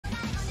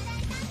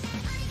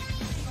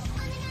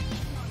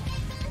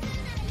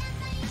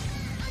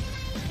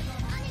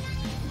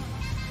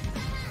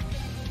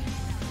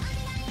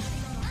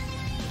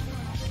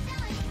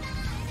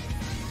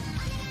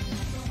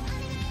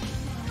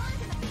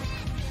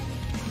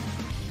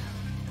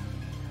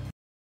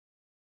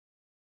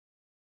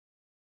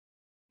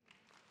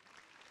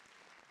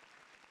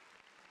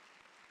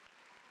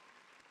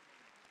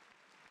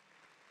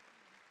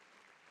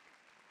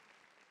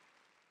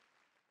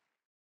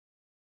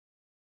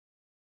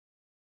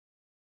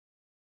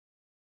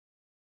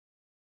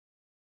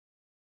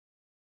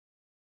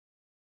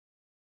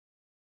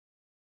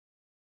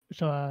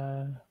So,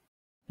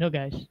 hello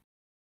guys.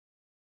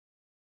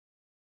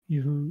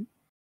 You,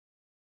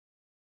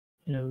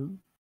 you know,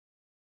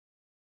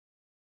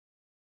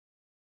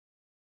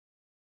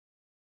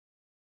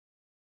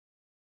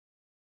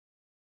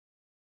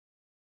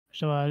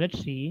 so let's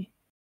see.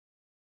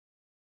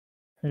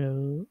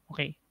 Hello.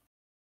 Okay.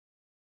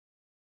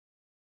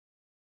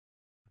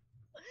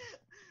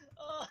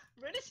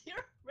 Red is here.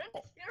 Red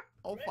is here.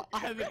 Oh, I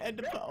have an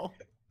edible.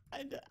 I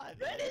have an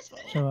edible.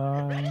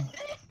 So,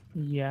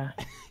 yeah.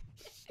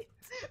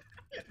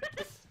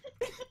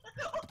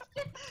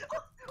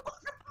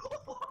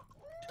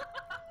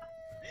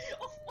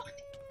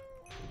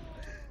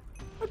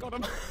 I got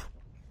him.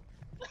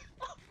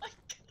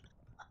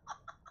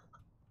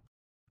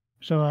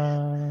 So,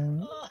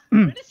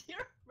 Red is here.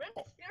 Red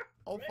is here.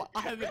 Oh,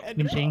 I have an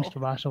been saying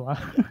edible. subasawa.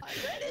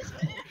 Red is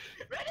here.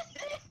 Red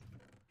is here.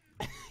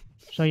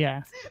 So,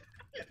 yeah.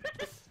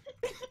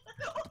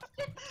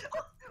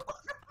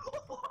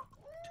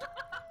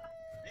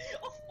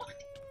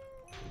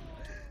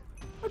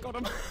 I got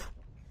him.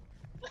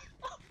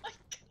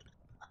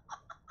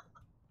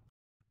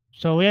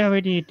 So we are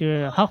already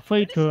to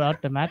halfway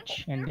throughout the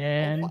match, and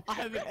then I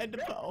have an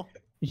edible.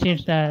 it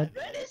seems that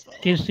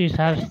Kilsis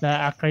has the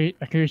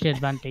accuracy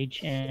advantage,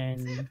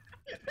 and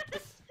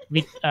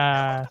with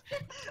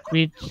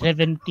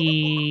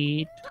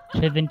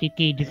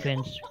 70k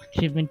difference,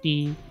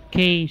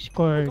 70k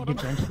score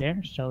difference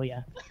there. So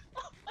yeah.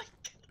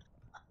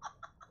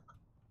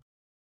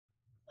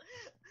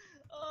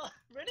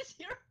 Red is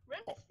here. Red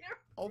is here.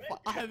 Oh,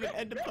 I have an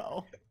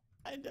edible.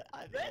 I have an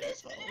Red is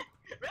edible. here.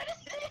 Red is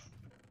here.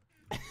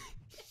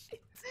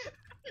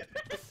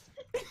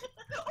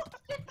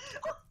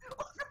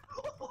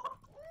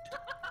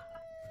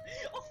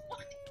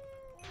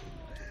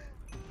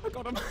 I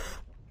got him.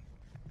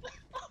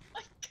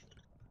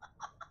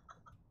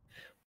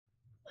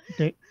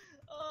 Okay.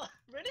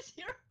 Red is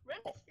here. Red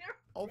is here.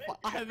 Oh,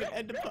 I have an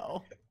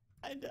edible.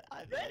 I have an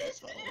Red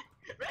is edible.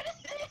 here. Red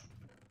is here.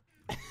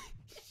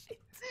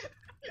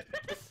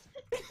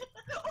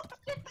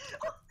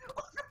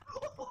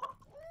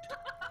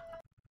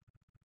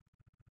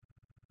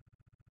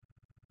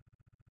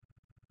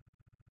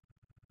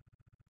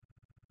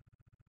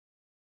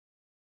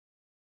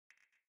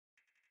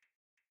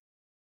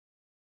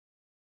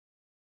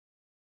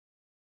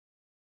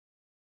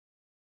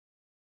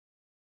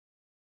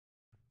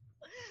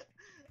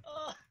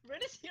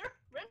 Red is here.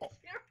 Red is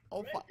here.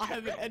 Oh, I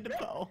have an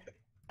edible.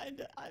 I have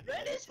an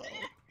Red is edible.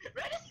 here.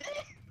 Red is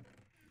here.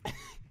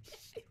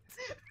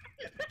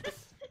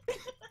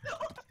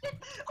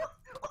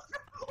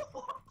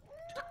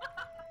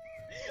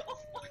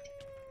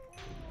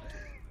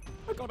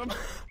 I got him.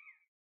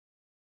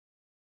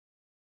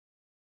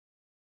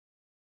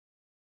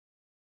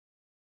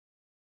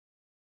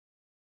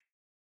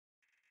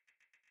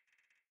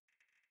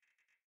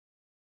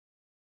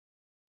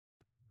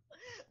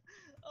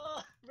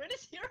 Red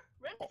is here.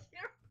 Red is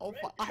here. Oh,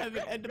 I have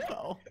an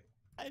edible.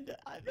 I have an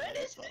Red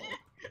is edible.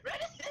 here.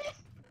 Red is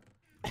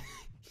here.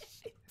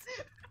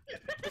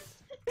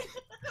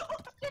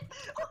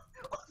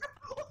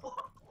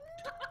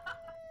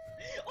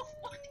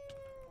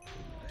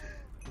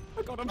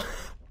 I got him.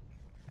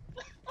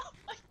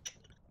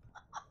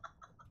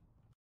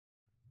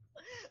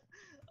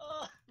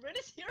 Red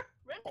is here.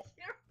 Red is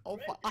here. Oh,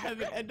 I have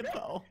an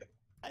edible.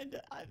 I have an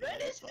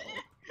Red is edible.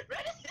 here.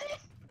 Red is here.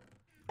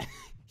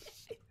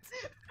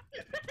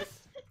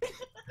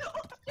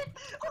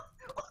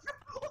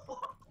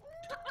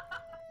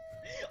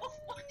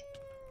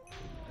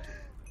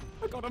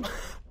 I got him.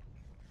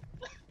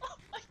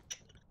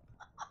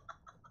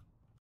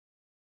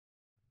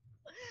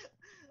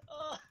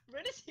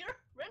 Red is here.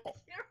 Red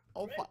is here.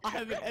 Oh, I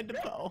have an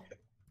edible.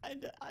 I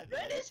have an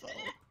Red is edible.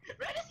 here.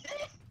 Red is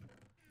here.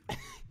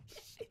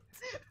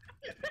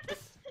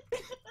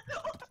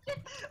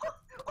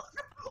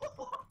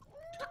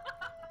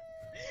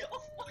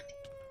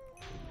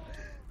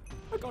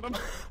 I got him.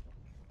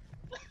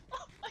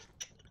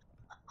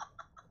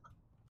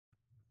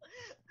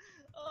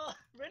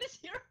 Red is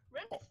here.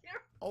 Red is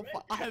here. Oh,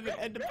 I have an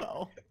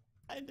edible.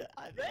 I have an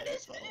Red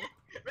is edible. here.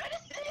 Red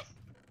is here.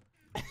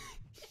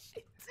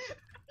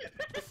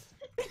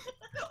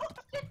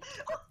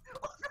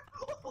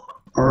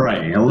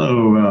 Alright,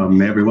 hello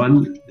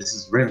everyone. This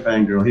is Red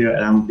Fangirl here,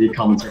 and I'm the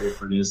commentator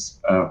for this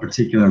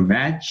particular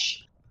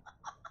match.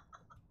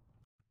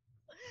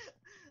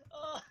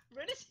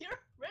 Red is here.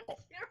 Red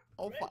is here.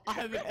 Oh, I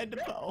have an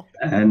edible.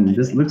 And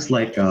this looks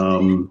like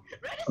a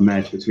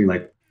match between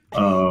like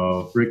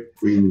Brick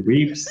Green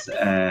Reefs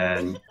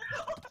and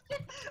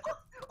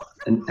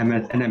an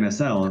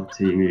MSL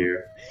team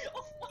here.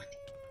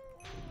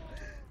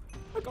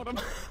 I got him.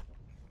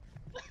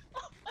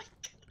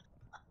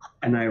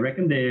 And I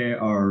reckon they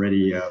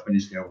already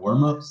finished their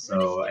warm-up,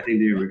 so I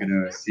think they were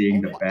gonna seeing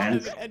the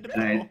bands.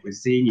 And we're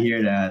seeing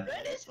here that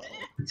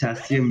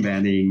Potassium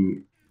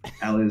banning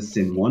Alice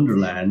in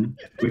Wonderland,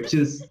 which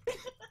is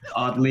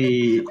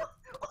oddly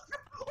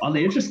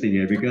interesting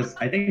here because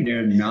I think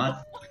they're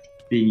not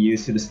being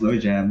used to the slow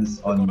jams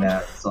on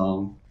that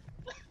song.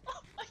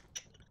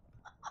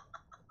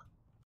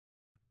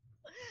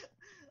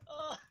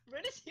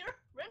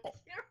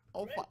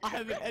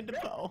 have an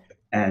Enderpearl.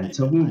 And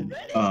Tomu,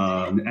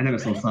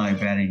 NMSL side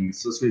banning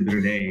So Sweet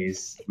Bitter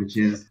Days, which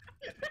is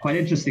quite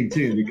interesting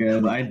too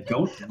because I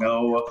don't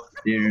know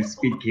their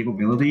speed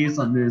capabilities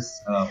on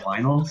this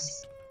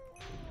finals.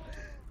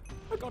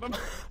 I got him.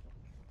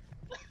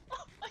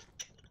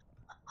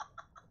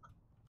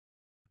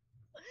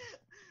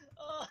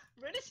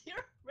 Red is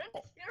here. Red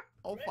is here.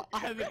 Oh, I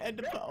have an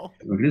Enderpearl.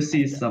 We're gonna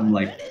see some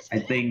I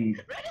think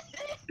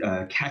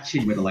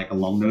catching with like a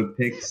long note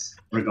picks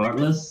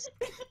regardless.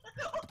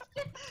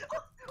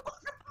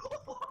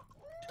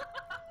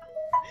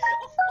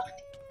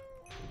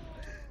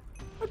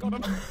 I got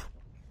him.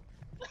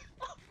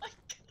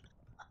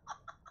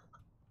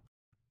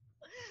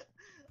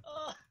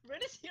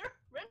 Red is here.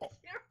 Red is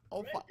here.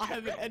 Oh, I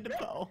have an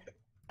Enderpearl.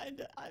 Red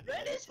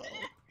is here.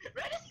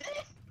 Red is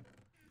here.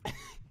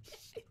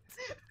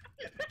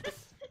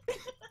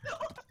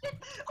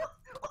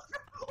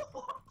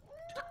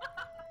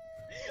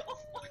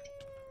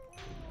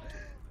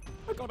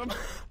 I got him.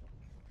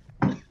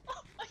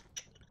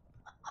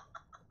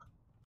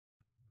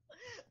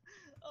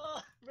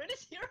 Red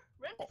is here.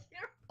 Red is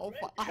here. Oh,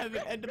 I have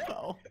an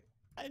Enderpearl.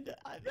 Red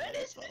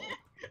is here.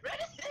 Red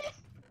is here.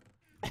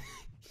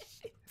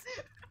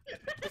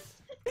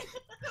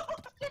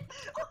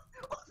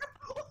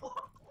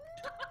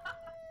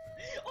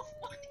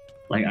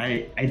 Like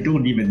I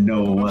don't even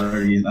know what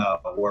are these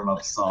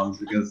warm-up songs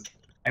because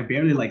I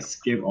barely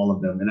skip all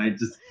of them and I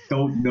just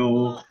don't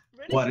know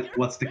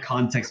what's the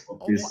context of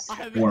this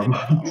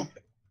warm-up.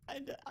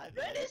 Red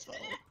is here.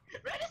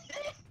 Red is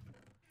here.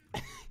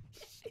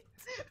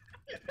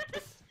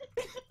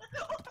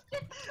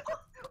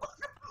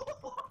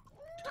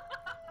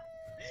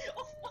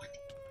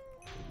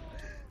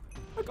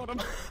 I got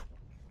him.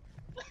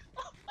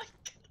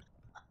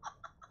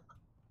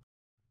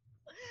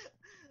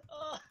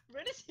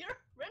 Red is here.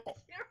 Red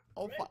is here.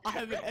 Oh, I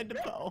have an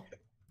Enderpearl.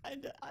 Red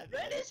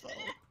is here.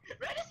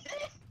 Red is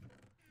here.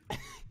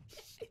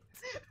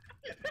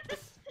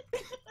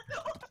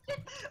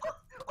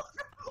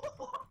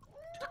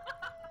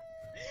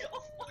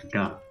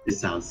 God, this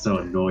sounds so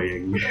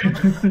annoying. Red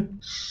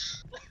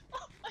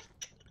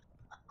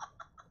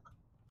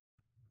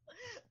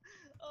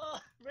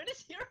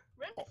is here.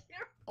 Red is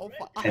here. Oh,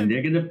 And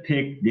they're gonna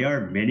pick there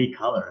are many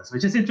colors,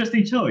 which is an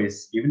interesting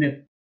choice, even if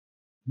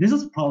this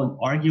is probably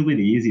arguably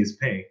the easiest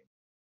pick.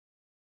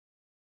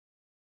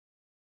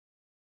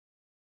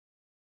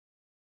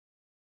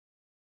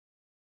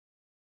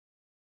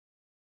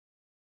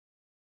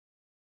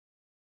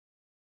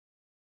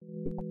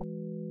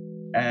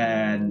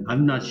 And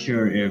I'm not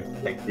sure if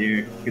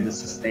they're gonna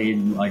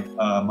sustain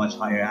a much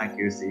higher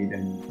accuracy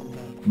than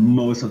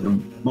most of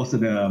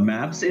the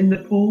maps in the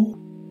pool.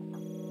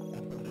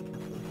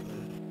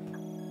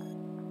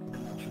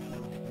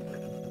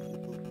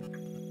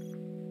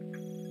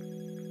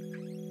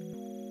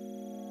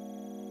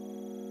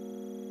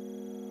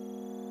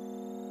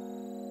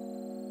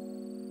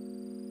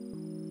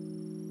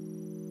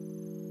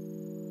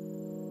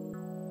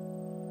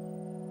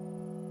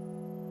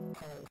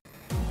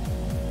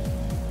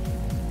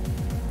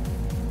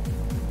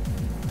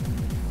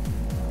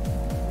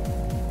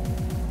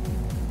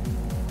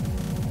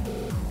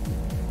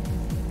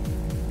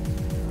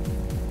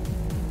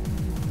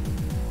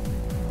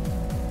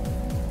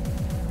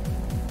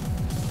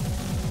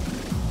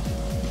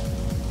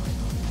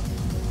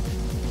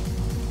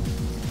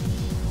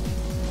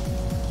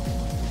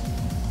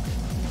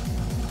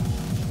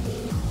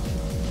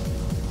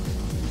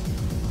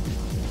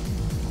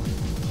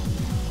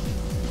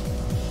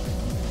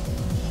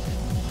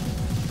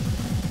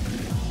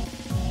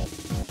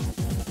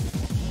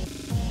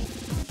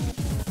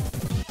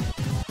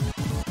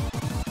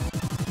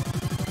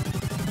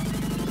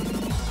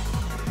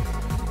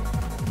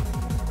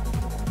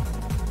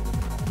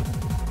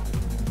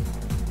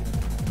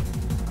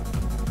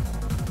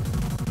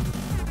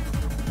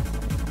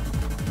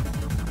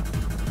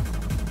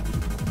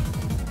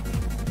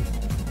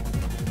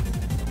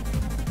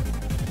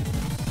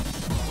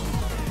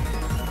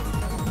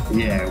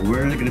 Yeah,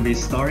 we're gonna be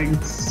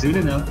starting soon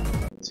enough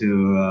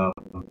to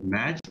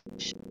match,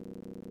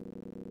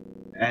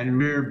 and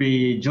we'll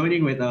be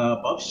joining with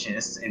Bob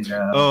Shiz in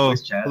the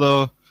voice chat.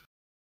 Hello.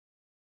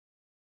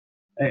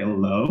 Hey,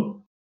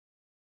 hello.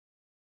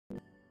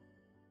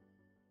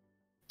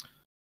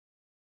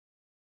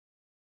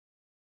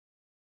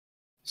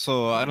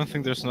 So I don't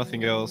think there's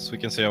nothing else we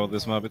can say about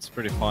this map. It's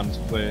pretty fun to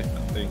play, I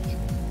think.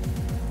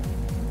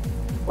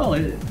 Well,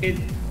 it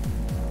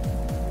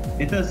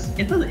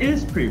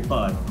is pretty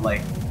fun.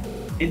 Like,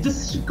 it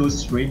just goes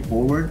straight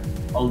forward,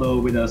 although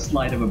with a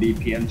slight of a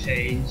BPM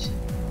change.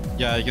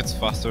 Yeah, it gets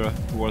faster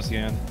towards the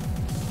end.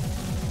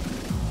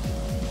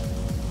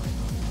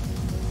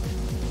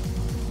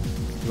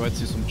 You might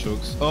see some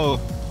chokes.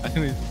 Oh, I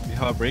think we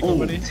have a break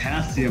already.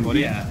 Potassium, Buddy?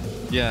 yeah.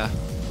 Yeah.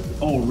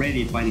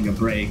 Already finding a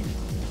break.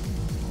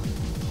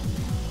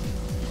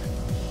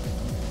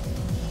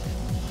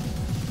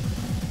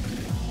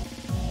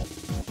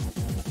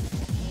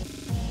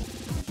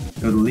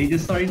 So the lead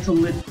is starting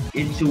to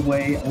inch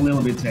away a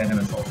little bit to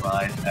NMSL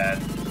side,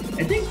 and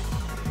I think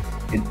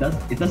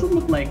it doesn't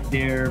look like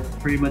they're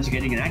pretty much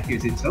getting an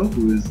accuracy.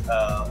 Tofu is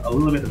a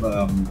little bit of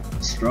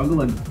a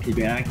struggle in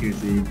keeping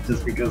accuracy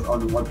just because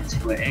on one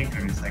particular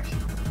anchor section.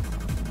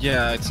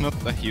 Yeah, it's not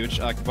a huge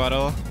ag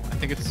battle. I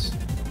think it's...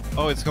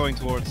 Oh, it's going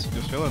towards the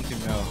Australian team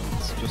now.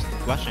 It's just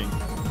flashing.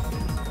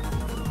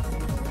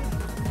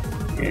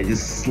 Yeah,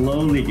 just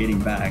slowly getting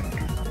back.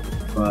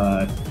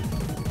 But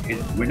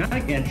we're not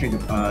entering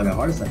the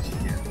hard section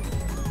yet.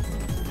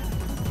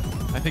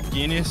 I think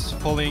Yin is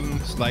falling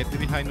slightly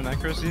behind on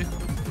accuracy.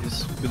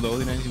 He's below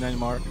the 99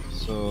 mark,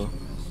 so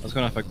that's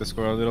gonna affect the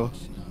score a little.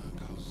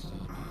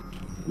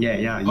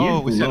 Yeah.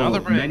 Oh, we see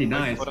another break.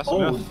 99.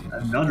 Oh,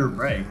 another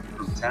break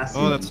from Tassium.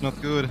 Oh, that's not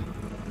good.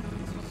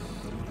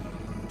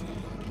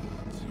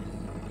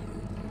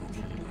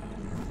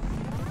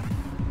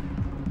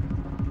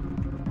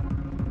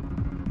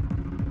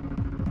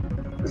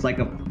 It's like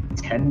a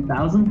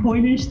 10,000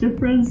 point-ish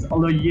difference,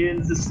 although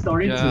Yin's is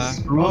starting to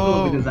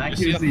struggle with his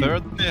accuracy.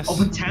 Oh,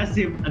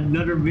 Potassium,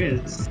 another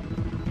miss.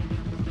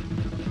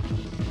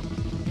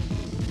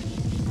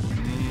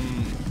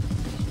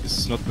 This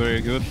is not very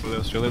good for the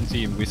Australian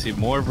team. We see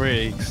more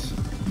breaks.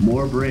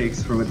 More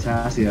breaks from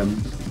Potassium.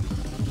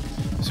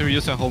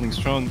 Sirius are holding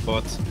strong,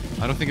 but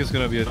I don't think it's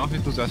gonna be enough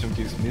if Potassium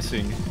keeps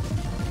missing.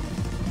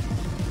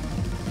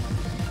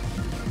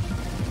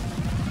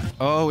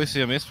 Oh, we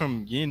see a miss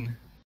from Yin.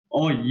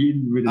 Oh,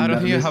 Yin with I don't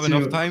think I miss have too.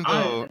 enough time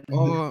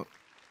though.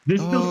 They're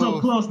still so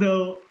close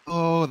though.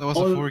 Oh, that was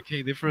a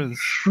 4k difference.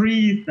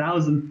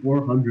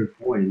 3,400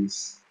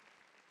 points.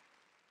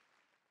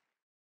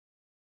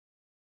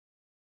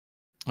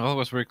 Oh, it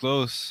was very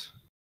close.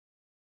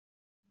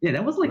 Yeah,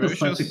 that was like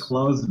such a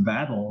close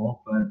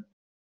battle, but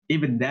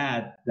even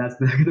that's not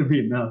gonna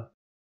be enough.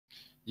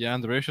 Yeah,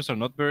 and the ratios are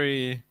not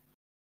very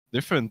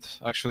different.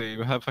 Actually,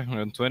 we have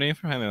 520,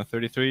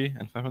 533,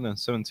 and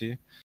 570.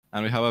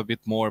 And we have a bit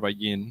more by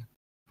Yin,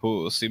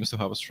 who seems to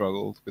have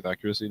struggled with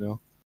accuracy now.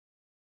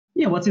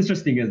 Yeah, what's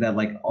interesting is that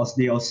like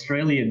the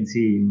Australian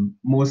team,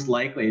 most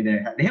likely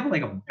they have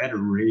like a better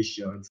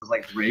ratio. It's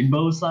like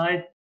rainbow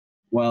side.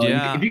 Well,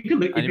 yeah, if you could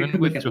look,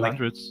 with at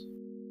 200s.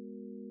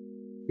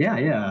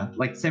 Yeah,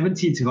 like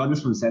 17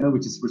 200s from Senna,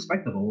 which is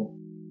respectable.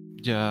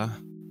 Yeah,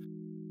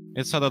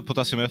 it's sad that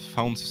Potassium F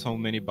found so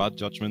many bad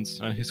judgments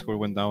and his score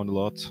went down a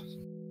lot.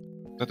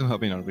 That would have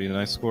been a really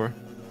nice score.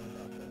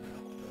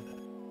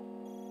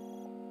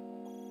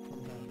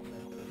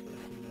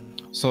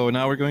 So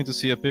now we're going to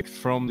see a pick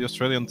from the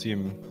Australian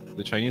team.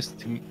 The Chinese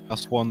team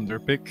has won their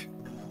pick.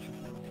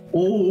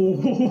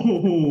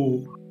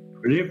 Oh,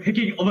 they're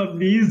picking up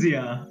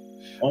Amnesia.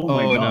 Oh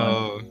my god.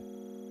 No.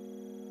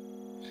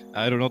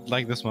 I do not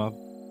like this map.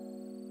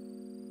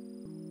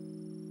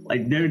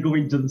 Like they're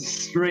going to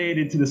straight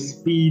into the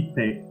speed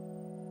thing.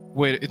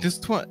 Wait,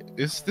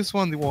 is this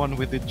one the one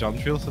with the jump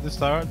drills at the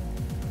start?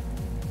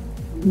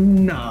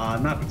 Nah,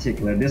 not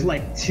particular. There's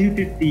like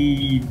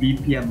 250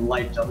 BPM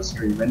light jump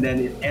stream, and then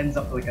it ends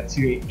up like a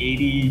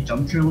 280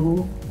 jump drill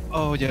level.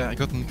 Oh yeah, I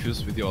got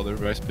confused with the other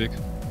rice pick.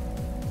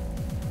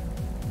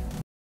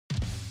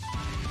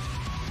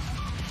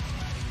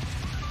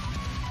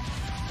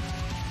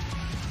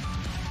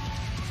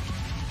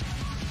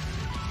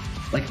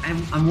 Like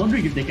I'm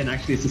wondering if they can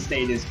actually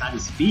sustain this kind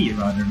of speed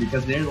rather,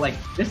 because they're like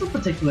there's a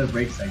particular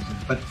break section,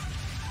 but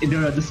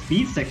the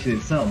speed section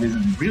itself is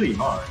really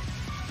hard.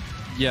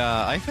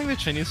 Yeah, I think the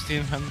Chinese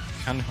team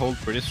can hold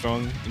pretty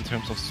strong in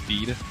terms of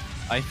speed.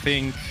 I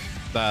think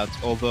that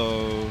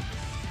although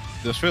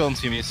the Australian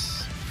team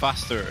is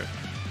faster,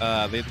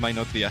 they might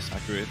not be as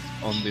accurate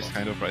on this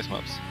kind of rice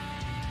maps.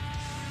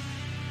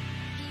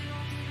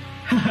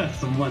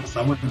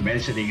 someone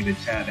mentioning in the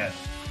chat that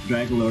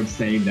Dragonlord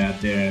saying that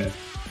they're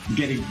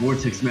getting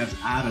vortex maps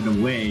out of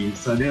the way,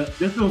 so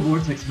there's no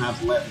vortex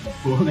maps left in the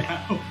pool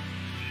now.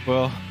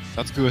 Well,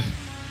 that's good.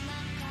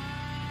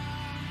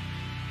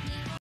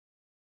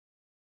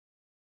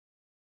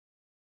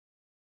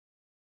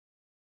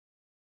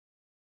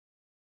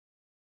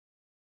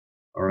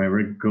 Alright,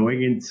 we're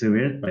going into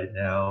it right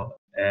now,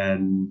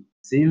 and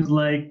seems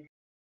like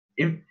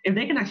if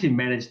they can actually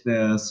manage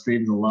the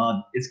streams a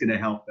lot, it's gonna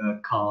help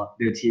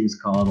their team's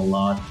call a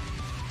lot.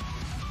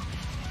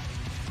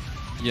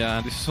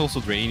 Yeah, this is also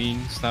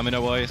draining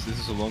stamina-wise. This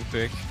is a long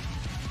pick.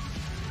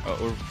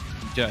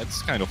 Yeah,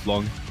 it's kind of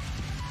long.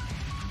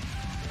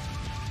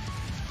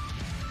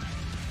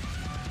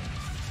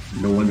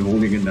 No one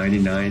holding a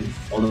 99.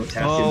 Although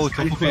Tassium's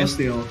kind of close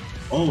still.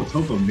 Oh,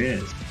 Topo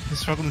missed. He's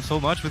struggling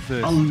so much with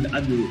this.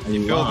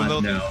 He fell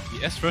below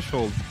the S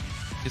threshold.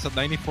 He's at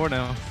 94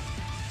 now.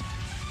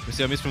 We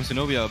see a miss from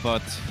Zenobia,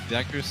 but the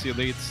accuracy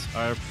elites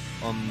are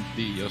on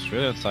the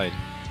Australian side.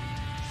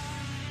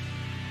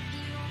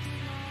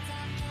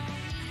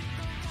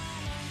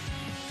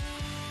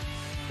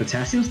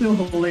 Potassium's still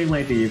holding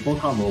like the full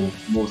combo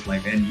most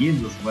likely, and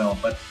Yin as well,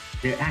 but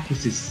their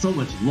accuracy is so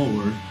much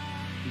lower.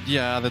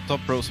 Yeah, the top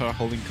pros are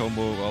holding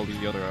combo while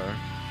the other are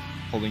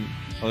holding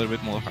a little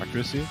bit more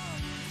accuracy.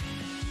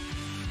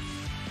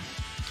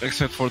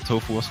 Except for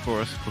Tofu, of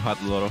course, who had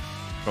a lot of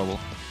trouble.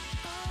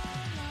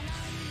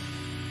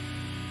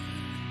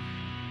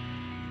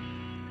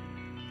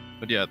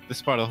 But yeah,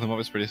 this part of the map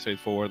is pretty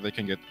straightforward. They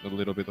can get a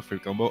little bit of free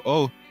combo.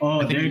 Oh, Oh,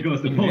 I think there he-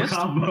 goes the he full missed.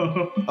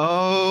 combo.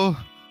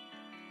 Oh,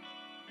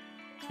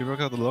 he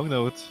broke out the long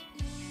note.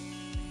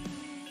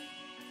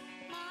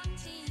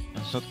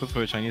 That's not good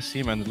for a Chinese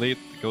team, and the lead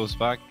goes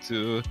back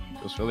to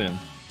the Australian.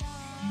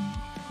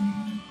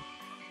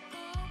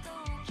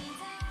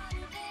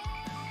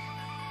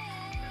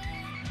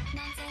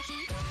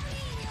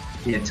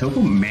 Yeah,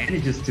 Tofu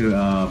manages to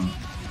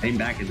aim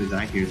back at his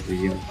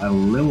accuracy a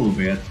little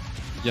bit.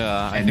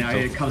 Yeah, I And think now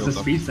here Tofu comes the built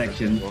up speed that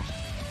section. well.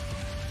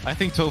 I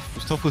think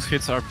Tofu's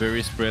hits are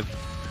very spread,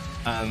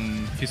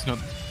 and he's not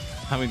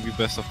having the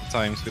best of the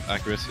times with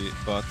accuracy,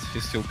 but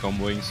he's still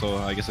comboing, so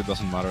I guess it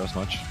doesn't matter as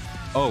much.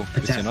 Oh,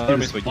 it's another Potassium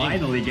miss is by Ying.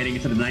 finally getting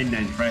into the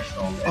 99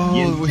 threshold. And Oh,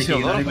 Yin we see a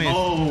taking lot of another- miss.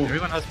 Oh,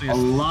 Everyone has a missed.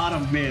 lot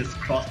of miss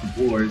across the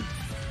board.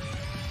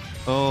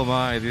 Oh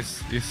my,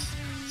 this is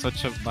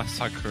such a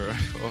massacre.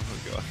 Oh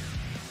my god.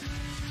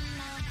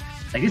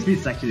 Like this speed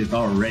section is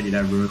already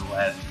that brutal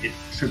and it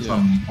trips Yeah.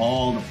 on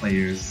all the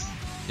players.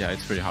 Yeah,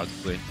 it's pretty hard to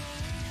play.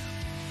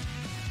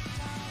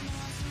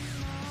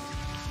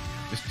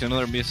 Just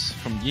another miss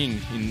from Ying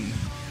in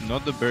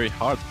not the very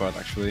hard part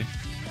actually.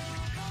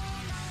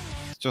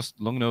 It's just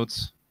long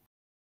notes.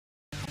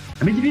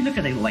 I mean, if you look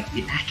at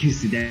the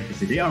accuracy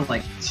deficit, they are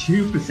like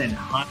 2%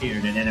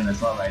 higher than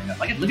NMSL right now.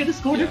 Like, look at the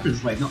score Yeah.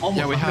 difference right now, almost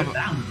Yeah, we have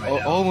 100,000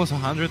 right now. almost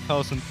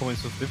 100,000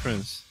 points of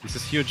difference. This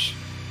is huge.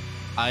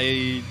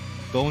 I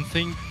don't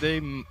think they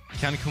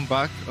can come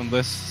back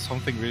unless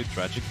something really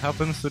tragic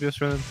happens to the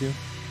Australian team.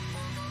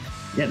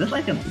 Yeah, there's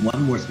like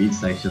one more speed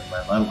section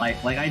left.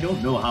 I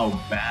don't know how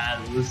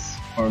bad it was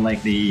for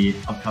like the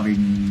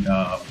upcoming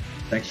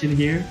section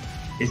here.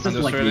 It's And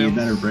just like the Australians?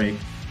 better break.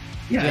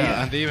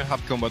 Yeah. And they even have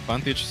combo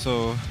advantage,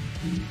 so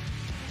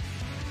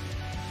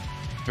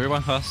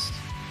everyone has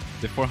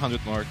the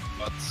 400 mark,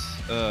 but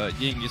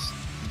Ying is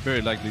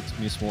very likely to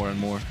miss more and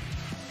more.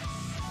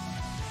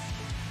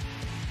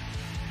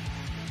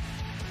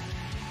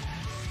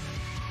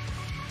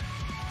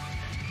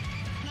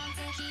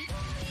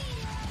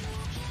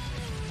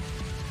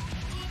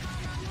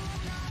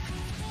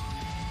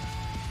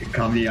 The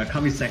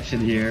coming section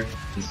here.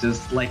 It's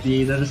just like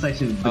the other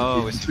section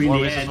Oh, it's between more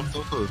the misses end.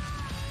 from Tofu.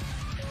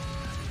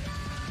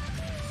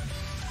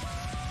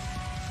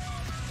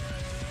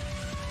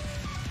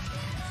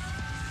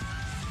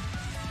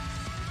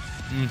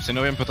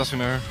 Zenobia and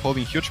Potassium are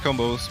holding huge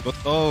combos, but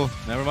oh,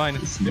 never mind.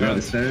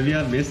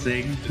 Serbia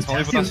missing. It's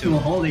only Potassium still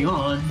Potassium. holding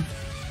on.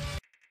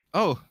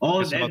 Oh,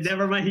 Oh, guess what?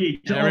 never mind. He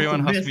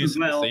Everyone also has missed as missed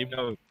well. the same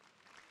note.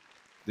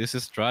 This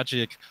is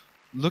tragic.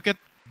 Look at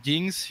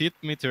Ying's hit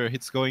meter.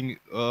 It's going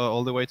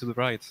all the way to the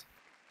right.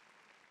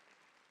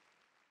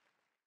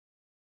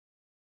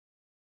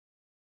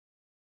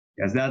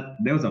 Yes, that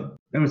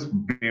was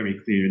very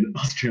clear in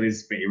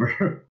Australia's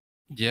favor.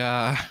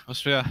 Yeah,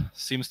 Australia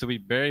seems to be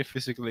very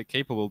physically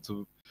capable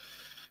to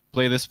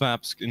play this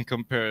maps in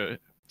comparison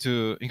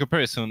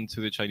to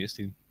the Chinese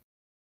team.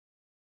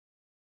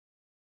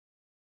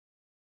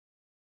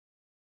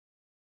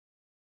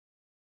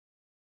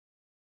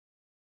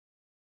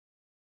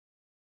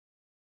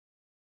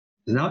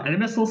 Now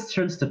NMSL's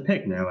turns to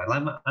pick now,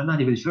 and I'm not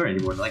even sure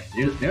anymore. Like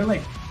they're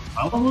like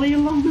probably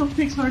long note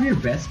picks are their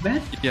best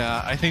bet.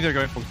 Yeah, I think they're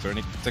going for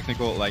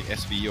technical like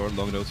SV or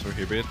long notes or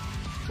hybrid,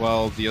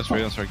 while the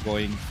Australians are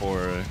going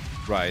for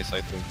Rise.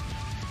 I think.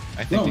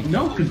 Well, they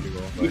no, can really go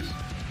on Rise.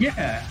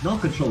 Yeah, null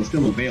control is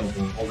still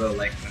available, although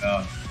like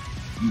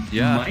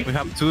Yeah, Mike, we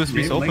have two SVs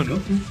they might open, go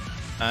to-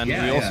 and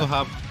Yeah, we yeah. also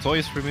have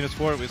Toys for minute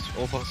 4, which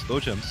also has low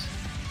gems.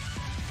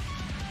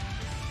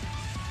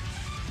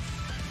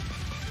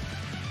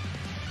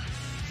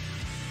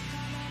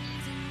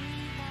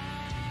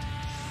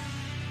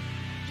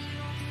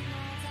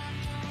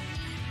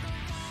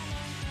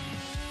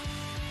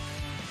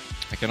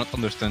 I cannot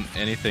understand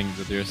anything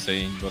that they're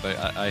saying, but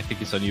I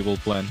think it's a noble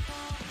plan.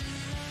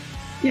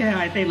 Yeah,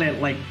 I think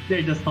like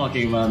they're just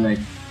talking about like,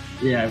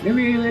 yeah,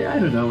 maybe I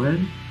don't know,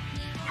 man.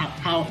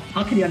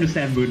 How can you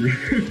understand moon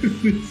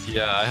runes?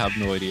 Yeah, I have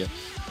no idea.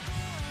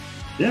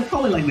 They're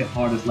probably like the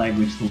hardest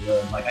language to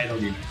learn. Like I don't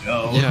even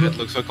know. Yeah, it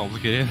looks so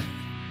complicated.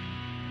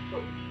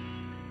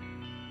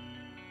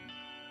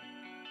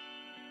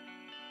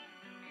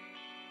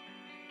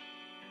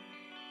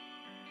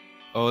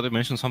 Oh, they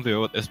mentioned something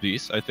about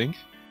SBs, I think.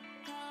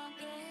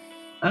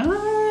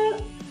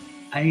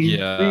 I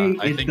Yeah,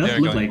 think I it think does they're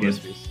look going like for it.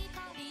 SBs.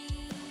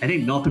 I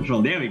think null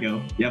control. There we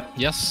go. Yep.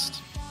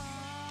 Yes.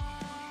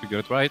 We got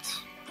it right.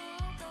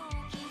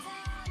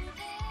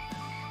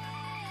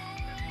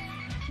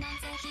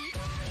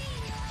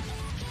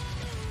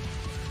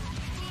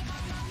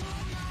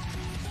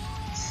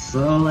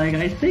 So like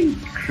I think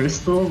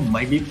Crystal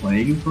might be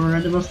playing for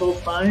Random Soul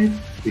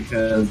 5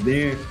 because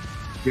they're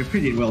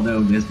pretty well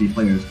known SB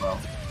players as well.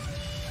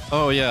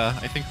 Oh yeah,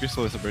 I think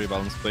Crystal is a very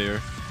balanced player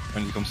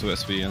when it comes to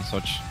SV and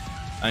such.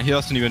 And he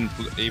doesn't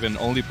even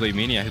only play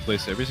Mania, he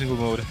plays every single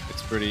mode.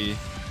 It's pretty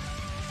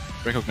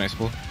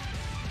recognizable.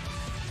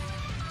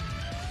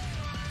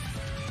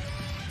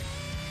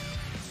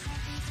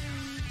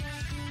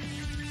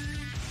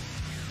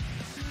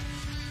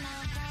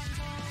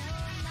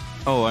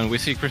 Oh, and we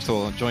see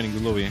Crystal joining the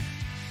lobby.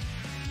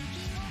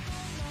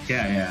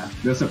 Yeah.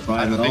 No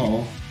surprise at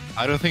all.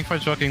 I don't think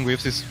Fight Shocking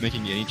Waves is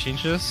making any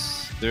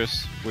changes.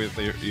 There's with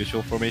their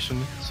usual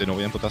formation,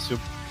 Xenovia and Potassium.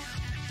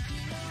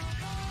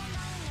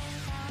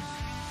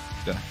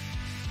 Yeah.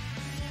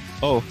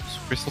 Oh, so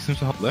Crystal seems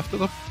to have left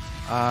it up.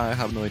 I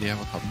have no idea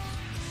what happened.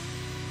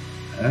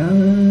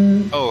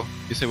 Oh,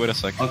 you say wait a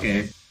sec.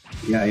 Okay.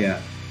 Yeah.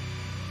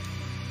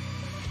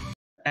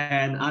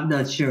 And I'm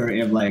not sure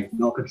if like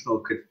no control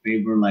could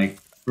favor like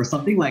for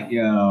something like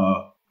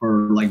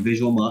for like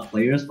visual mod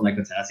players for like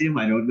Potassium.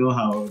 I don't know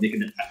how they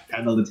can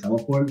handle the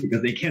teleport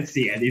because they can't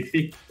see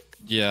anything.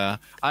 Yeah,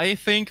 I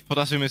think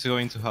Potassium is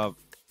going to have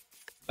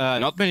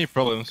not many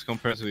problems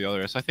compared to the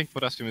others. I think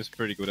Potassium is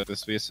pretty good at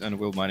this piece and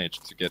will manage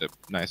to get a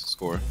nice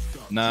score.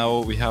 Now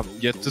we have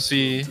yet to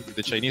see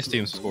the Chinese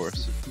team's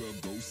scores.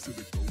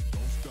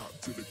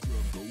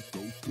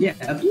 Yeah,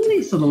 at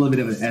least a little bit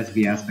of an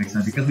SV aspect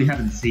now because we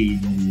haven't seen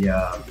the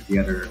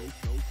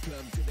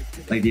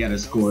other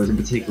scores in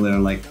particular.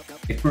 Like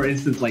for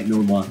instance, like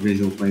no mod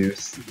visual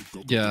players.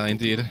 Yeah,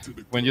 indeed.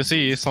 When you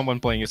see someone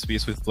playing his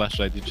piece with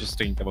flashlight, you just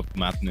think about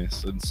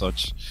madness and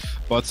such.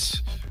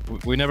 But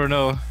we never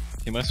know.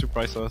 He might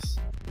surprise us.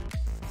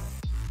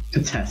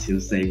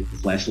 Potassium saying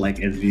flashlight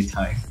SV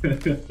time.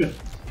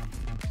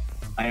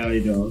 I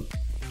already know.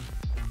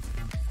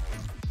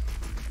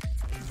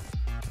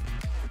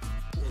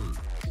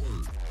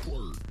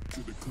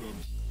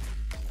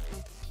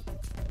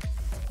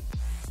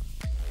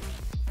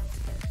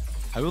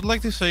 I would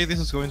like to say this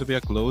is going to be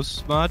a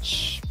close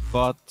match,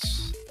 but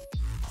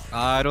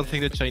I don't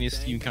think the Chinese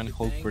team can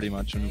hold pretty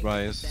much on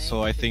Rise,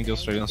 so I think the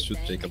Australians should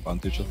take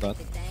advantage of that.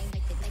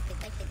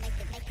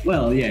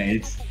 Well, yeah,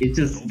 it's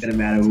just gonna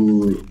matter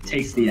who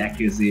takes the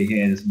accuracy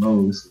hits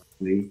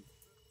mostly.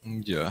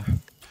 Yeah.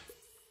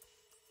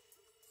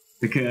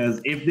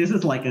 Because if this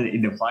is like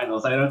in the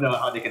finals, I don't know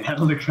how they can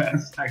handle the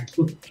grand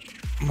final.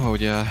 Oh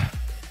yeah.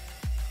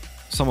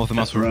 Some of the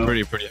maps were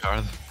pretty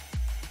hard.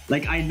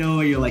 Like I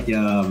know you're like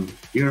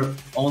you're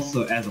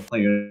also as a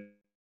player.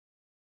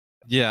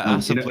 Yeah,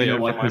 as a player,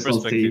 from my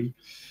perspective,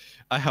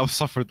 I have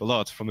suffered a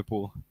lot from the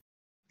pool.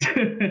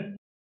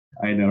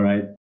 I know,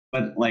 right?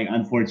 But like,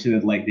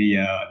 unfortunate, like the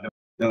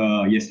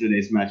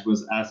yesterday's match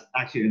was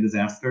actually a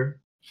disaster.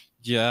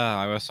 Yeah,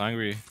 I was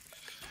angry.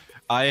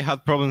 I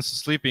had problems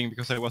sleeping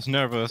because I was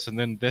nervous, and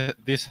then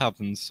this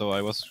happened, so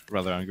I was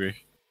rather angry.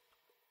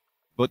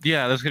 But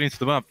yeah, let's get into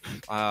the map.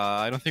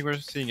 I don't think we're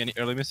seeing any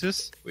early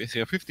misses. We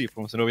see a 50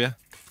 from Xenovia.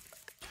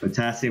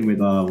 Potassium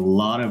with a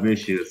lot of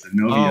issues.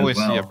 Xenovia we as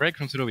well. see a break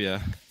from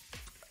Xenovia.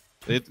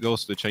 It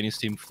goes to the Chinese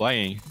team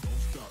flying.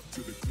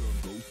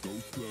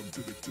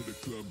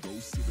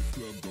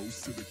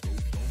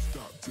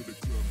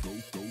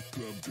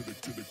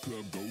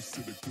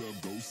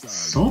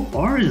 So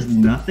far, there's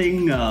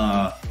nothing.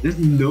 There's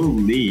no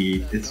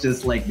lead. It's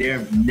just like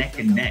they're neck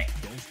and neck.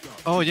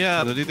 Oh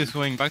yeah, the lead is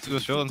going back to the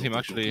Australian team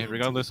actually,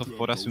 regardless of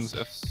Potassium's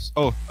F's.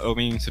 Oh, I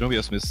mean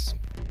Xenovia's miss.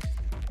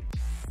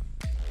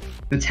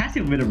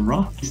 Potassium with a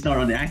rough start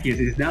on the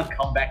accuracy has now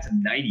come back to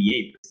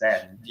 98%.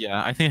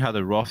 Yeah, I think he had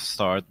a rough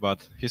start,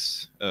 but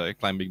he's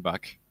climbing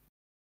back.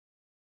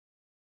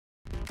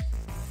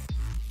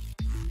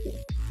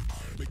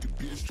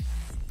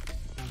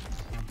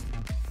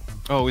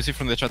 Oh, we see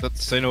from the chat that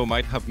Zeno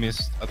might have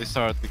missed at the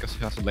start because he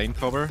has a lane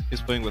cover.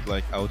 He's playing with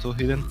like auto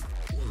hidden.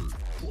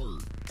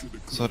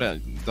 So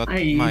that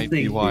might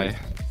be why. Yeah.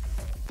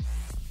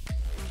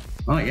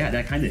 Oh yeah,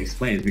 that kind of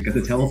explains because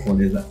the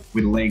teleport is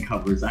with lane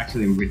cover is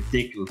actually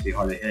ridiculously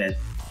hard to hit.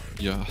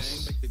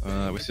 Yes.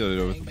 We see a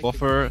little bit of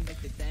buffer.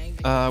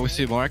 We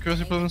see more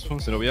accuracy problems from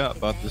Xenovia,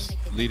 but this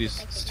lead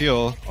is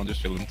still on the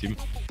Australian team.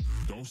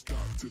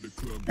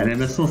 And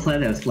MSL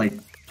side has like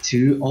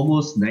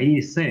almost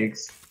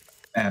 96.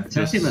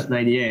 Potassium has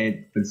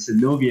 98, but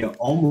Xenovia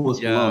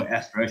almost below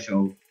S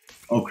threshold.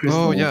 Oh,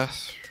 Crystal. Oh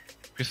yes.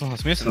 Crystal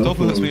has missed, and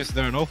Tofu has missed.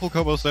 There are no full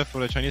combos left for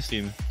the Chinese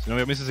team.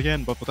 Xenovia misses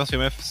again, but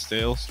Potassium F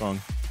still strong.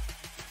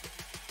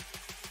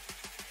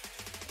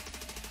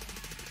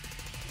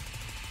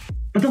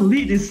 But the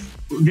lead is,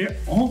 they're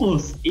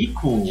almost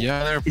equal.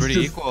 Yeah, they're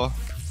pretty equal.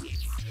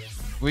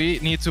 We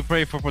need to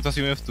pray for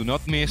Potassium F to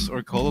not miss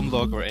or column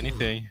block or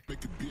anything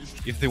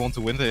if they want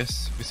to win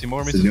this. We see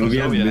more misses from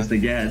Xenovia. Missed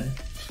again.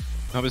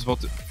 Now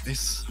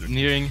is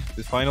nearing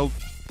the final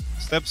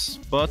steps,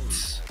 but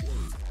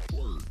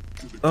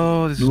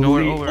oh, this is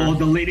nowhere over. Oh,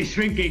 the lead is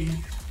shrinking.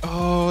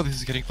 Oh, this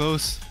is getting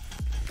close.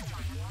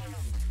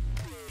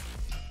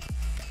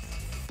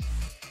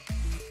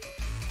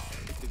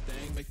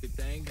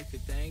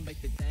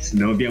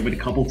 Xenovia with a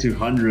couple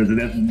 200s, and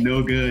that's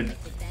no good.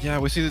 Yeah,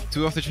 we see the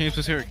two of the Chinese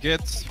players here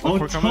get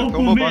for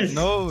combo, but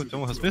no,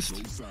 Tomo has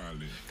missed.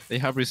 They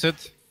have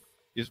reset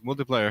his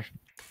multiplier.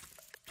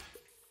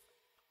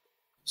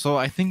 So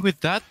I think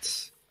with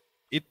that,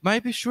 it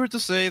might be sure to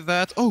say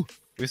that, oh,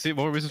 we see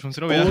more misses from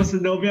Xenovia. Oh,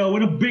 Xenovia,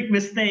 what a big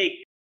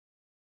mistake.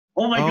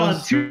 Oh my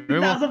god,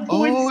 2,000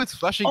 points. Oh, it's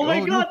flashing. Oh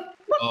my god.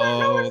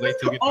 Oh, they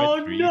took it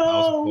by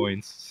 3,000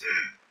 points.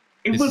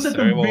 It was at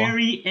the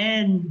very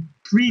end.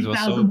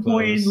 3,000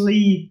 point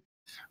lead.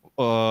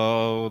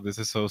 Oh, this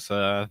is so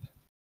sad.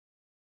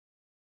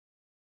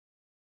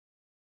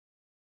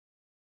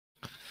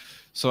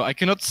 So I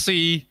cannot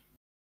see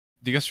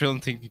the Australian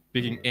team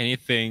picking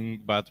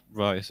anything but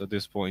Rice at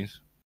this point.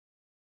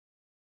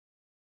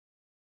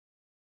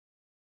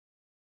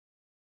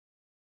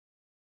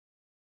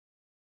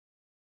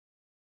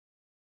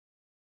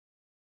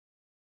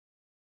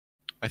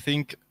 I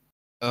think.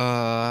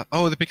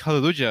 Oh, they pick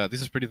Hallelujah.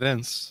 This is pretty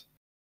dense,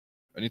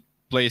 and it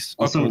plays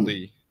Also-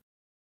 awkwardly.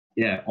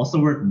 Yeah, also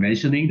worth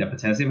mentioning that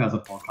Potassium has a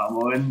 4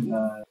 combo in.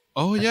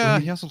 Oh I yeah,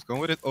 think- he has something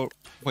with it. Oh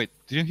wait,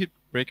 didn't he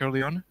break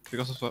early on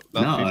because of that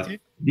No, 50?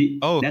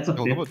 that's a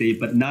oh, 50,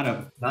 but not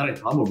a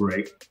combo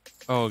break.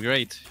 Oh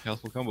great,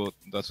 helpful combo.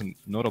 That's a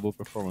notable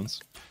performance.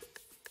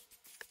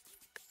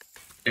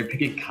 They're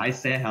picking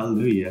Kaise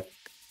Hallelujah.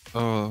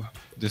 Oh,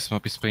 this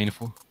map is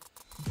painful.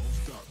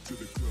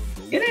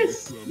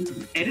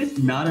 It is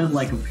not as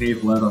like a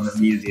painful on the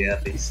media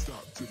at least.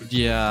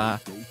 Yeah,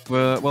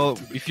 well,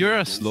 if you're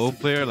a slow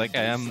player like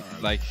I am,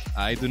 like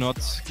I do not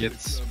get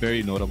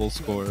very notable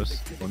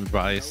scores on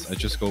Rise. I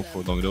just go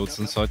for long loads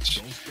and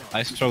such.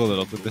 I struggle a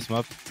lot with this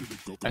map.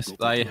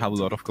 I have a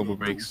lot of combo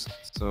breaks,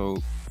 so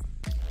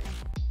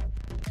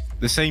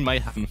the same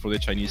might happen for the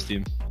Chinese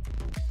team.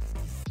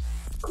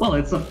 Well,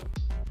 it's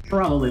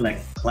probably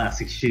like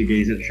classic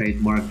shoegazer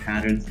trademark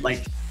patterns.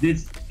 Like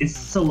this is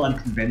so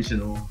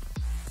unconventional.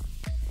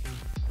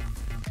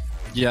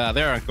 Yeah,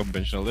 they're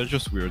unconventional. They're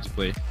just weird to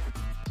play.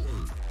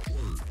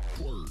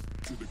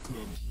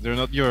 They're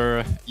not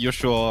your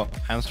usual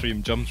hand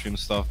stream, jump stream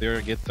stuff.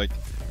 They get like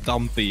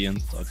dumpy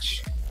and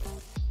such.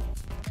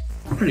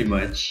 Pretty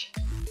much.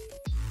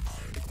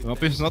 The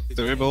map is not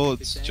terrible,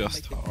 it's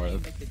just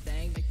hard.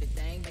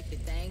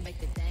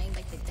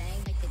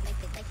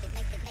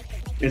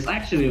 It's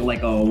actually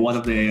like one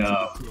of the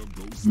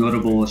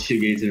notable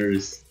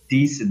shoegazers'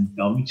 decent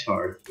dumb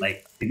chart.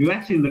 Like if you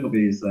actually look up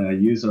his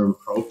user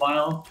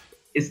profile,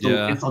 it's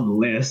on the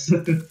list.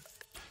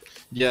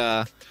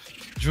 Yeah,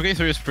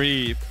 Shoegazer is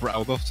pretty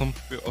proud of some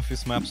of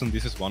his maps, and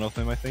this is one of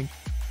them, I think.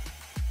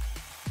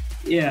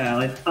 Yeah,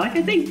 like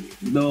I think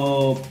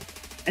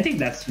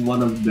that's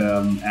one of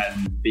them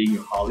and being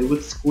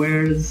Hollywood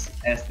squares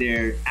as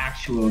their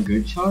actual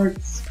good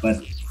charts,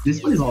 but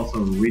this one is also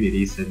really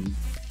decent.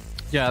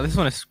 Yeah, this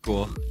one is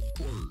cool.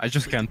 I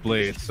just can't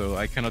play it, so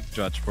I cannot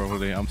judge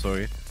properly. I'm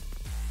sorry.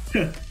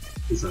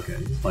 It's okay,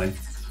 it's fine.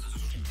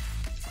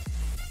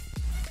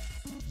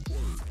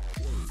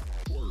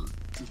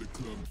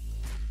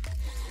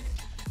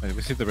 Wait,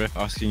 we see the ref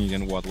asking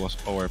again what was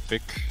our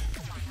pick.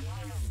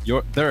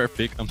 Their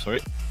pick, I'm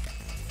sorry.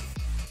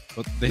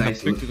 But they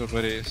Nice have picked it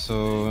already,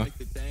 so...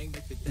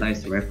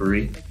 Nice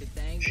referee.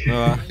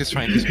 He's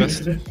trying his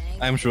best.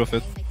 I'm sure of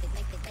it.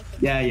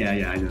 Yeah,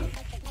 I know.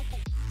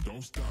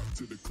 Don't stop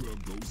till the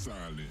club goes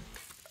silent.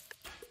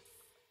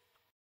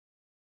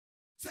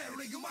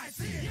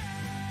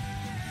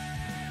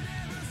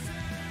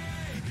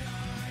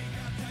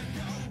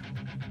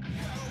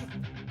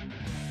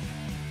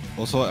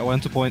 Also, I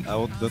want to point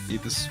out that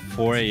it is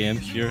 4 AM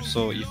here,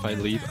 so if I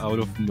leave out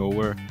of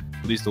nowhere,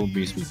 please don't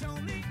miss me.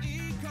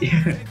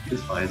 Yeah,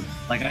 it's fine.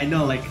 Like I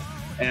know, like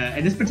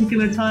at this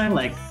particular time,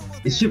 like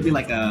it should be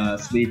like a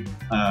sleep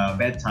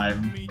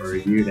bedtime for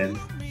you then.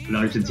 In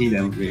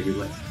Argentina, maybe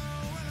like.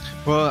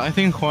 Well, I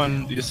think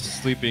Juan is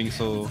sleeping,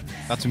 so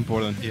that's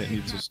important. He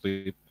needs to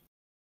sleep.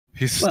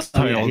 He's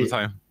tired all the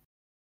time.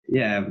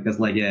 Yeah, because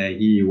like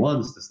he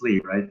wants to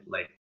sleep, right?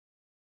 Like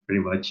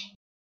pretty much.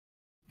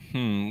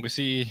 We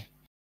see.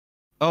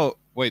 Oh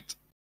wait,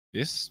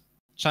 is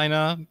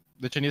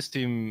the Chinese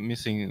team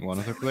missing one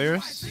of their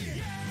players?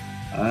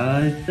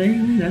 I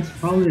think that's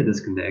probably a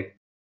disconnect,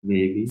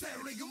 maybe.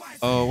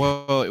 Oh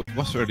well, it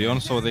was early on,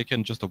 so they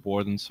can just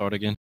abort and start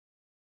again.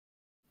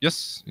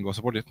 Yes, it was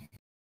aborted.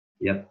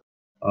 Yep.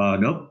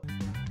 Nope.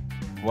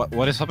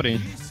 What is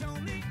happening?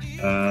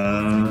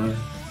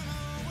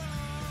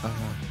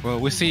 Well,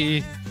 we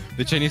see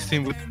the Chinese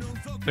team with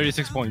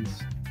 36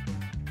 points.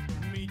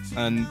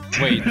 And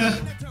wait,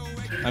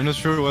 I'm not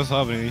sure what's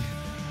happening.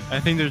 I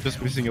think they're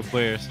just missing a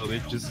player, so they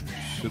just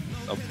should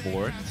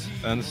abort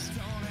and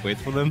wait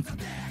for them.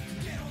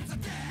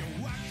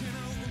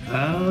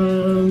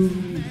 I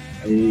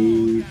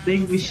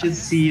think we should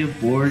see a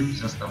board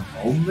just a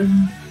moment.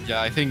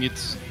 Yeah, I think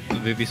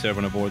they deserve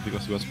an abort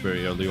because it was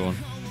very early on.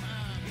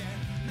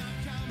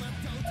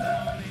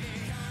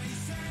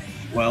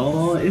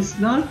 Well, it's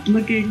not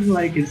looking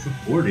like it's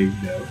supporting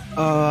though.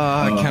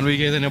 Can we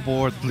get an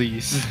abort,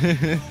 please?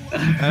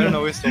 I don't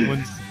know if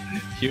someone's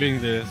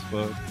hearing this,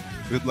 but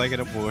we'd like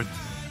an abort.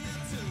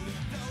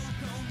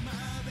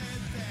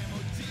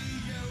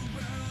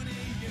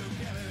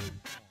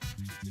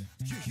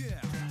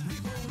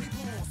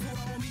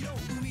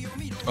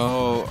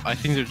 Oh, I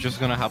think they're just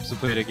gonna have to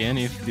play it again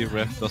if the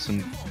ref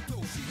doesn't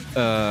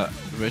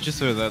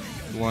register that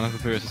one of the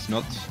players is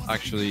not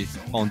actually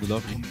on the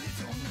lobby.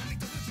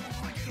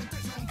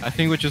 I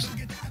think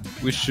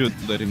we should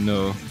let him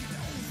know.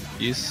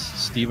 Is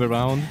Steve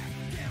around?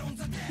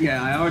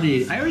 Yeah, I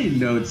already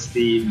know it's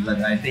Steve, but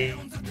I think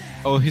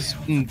Oh, he's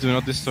do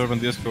not disturb on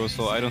Discord,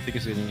 so I don't think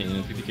he's getting any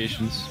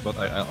notifications, but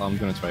I'm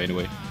gonna try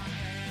anyway.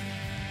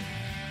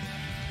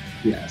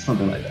 Yeah,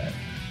 something like that.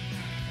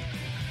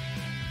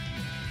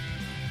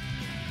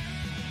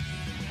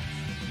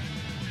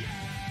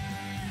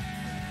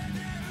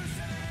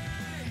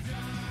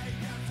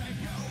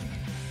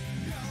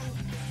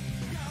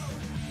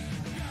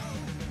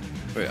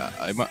 Wait,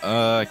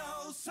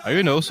 are you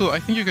in also? I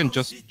think you can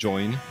just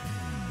join.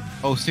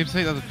 Oh, Steve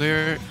said that the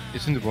player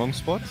is in the wrong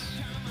spot?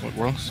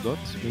 Wrong slot,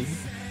 maybe?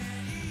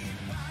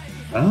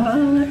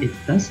 It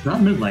does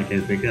not look like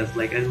it because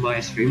like in my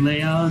stream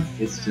layout,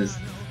 it's just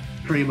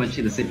pretty much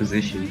in the same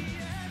position.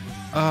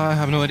 I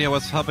have no idea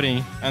what's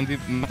happening, and the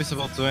map is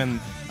about to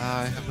end.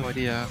 I have no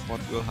idea what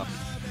will happen.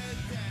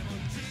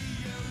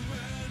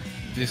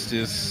 This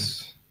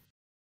is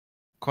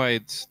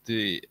quite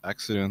the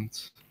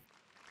accident.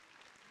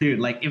 Dude,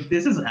 like if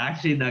this is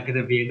actually not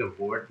gonna be in the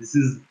board, this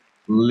is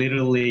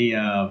literally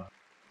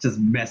just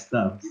messed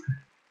up.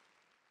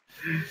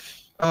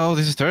 Oh,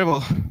 this is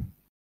terrible.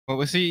 Well,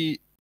 we see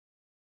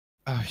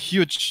a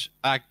huge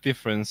act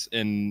difference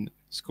in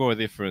score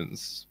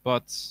difference,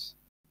 but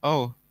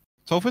oh,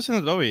 Tofu's in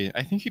the lobby.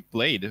 I think he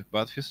played,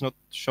 but he's not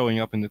showing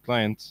up in the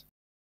client.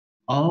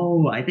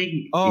 Oh, I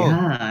think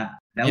yeah,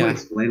 that would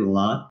explain a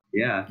lot.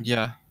 Yeah.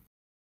 Yeah,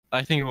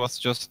 I think it was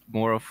just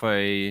more of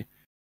a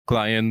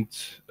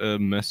client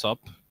mess up.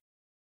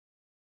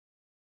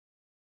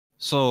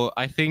 So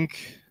I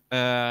think,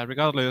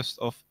 regardless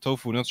of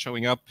Tofu not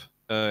showing up,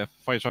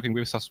 Fire Trucking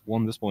Waves has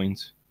won this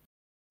point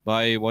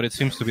by what it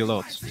seems to be a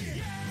lot.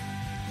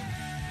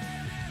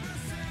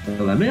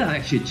 Well, let me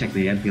actually check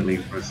the MP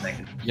link for a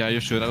second. Yeah, you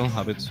should. I don't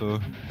have it, so.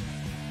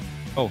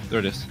 Oh, there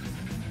it is.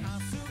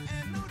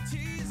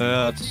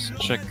 Let's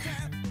check.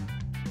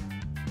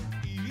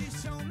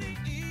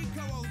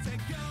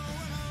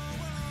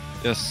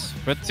 Yes,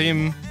 red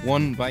team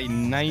won by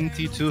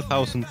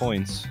 92,000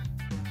 points.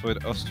 So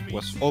it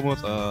was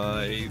almost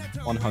a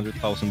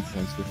 100,000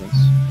 points difference.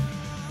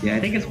 Yeah, I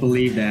think it's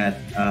believed that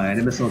an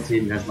MSL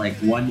team has like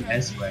one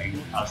S rank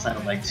outside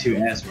of like two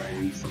S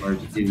ranks of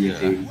Argentina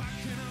team.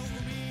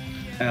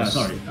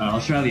 Sorry,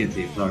 Australian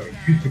team, sorry.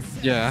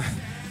 Yeah,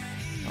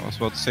 I was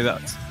about to say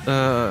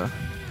that.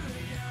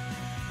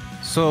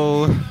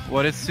 So,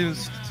 what it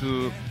seems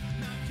to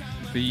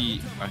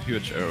be a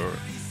huge error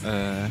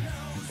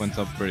went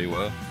up pretty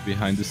well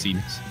behind the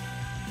scenes.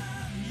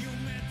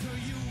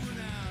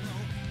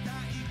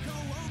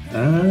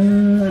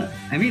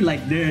 I mean,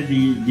 like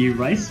the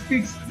rice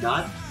picks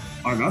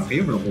are not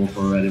favorable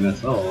for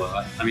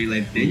NMSL. I mean,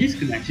 like they just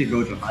could actually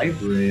go to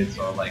hybrids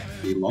or like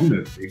the long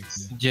note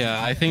picks.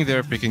 Yeah, I think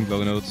they're picking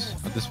low notes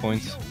at this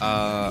point,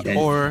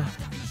 or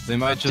they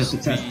might just to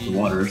test the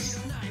waters.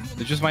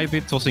 They just might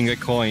be tossing a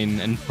coin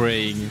and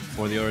praying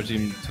for the other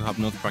team to have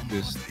not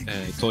practiced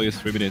Toya's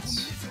 3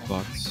 minutes,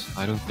 but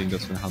I don't think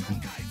that's gonna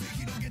happen.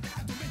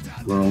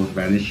 World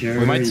Vanisher.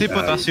 We might see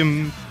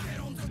Potassium.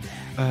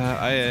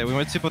 We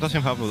might see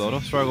Potassium have a lot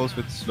of struggles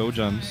with slow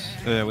jumps,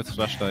 with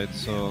flashlight.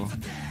 So,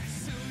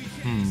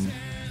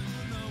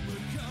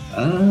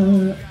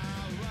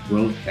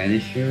 World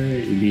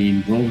Vanisher? You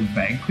mean World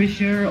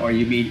Vanquisher, or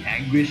you mean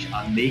Anguish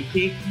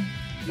Unmaking?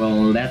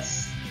 Well,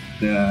 that's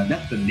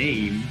the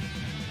name.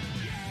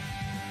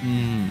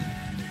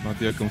 Might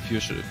be a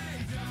confusion.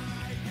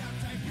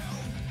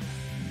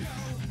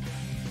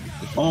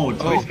 Oh,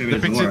 Toy's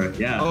favorite word,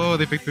 yeah. Oh,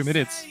 they picked 3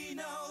 minutes.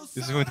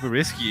 This is going to be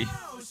risky.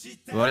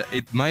 But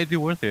it might be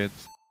worth it.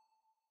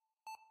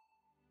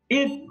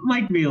 It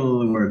might be a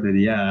little worth it,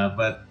 yeah,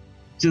 but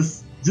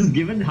just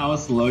given how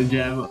slow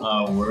jam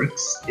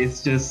works,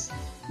 it's just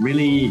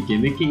really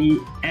gimmicky.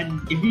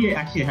 And if you're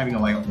actually having a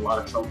lot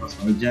of trouble with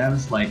slow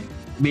jams, like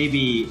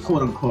maybe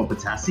quote unquote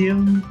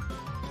Potassium,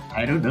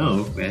 I don't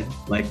know, man.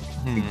 Like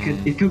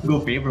it could go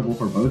favorable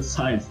for both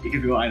sides. It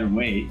could go either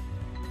way.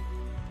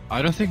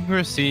 I don't think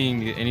we're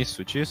seeing any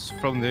switches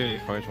from the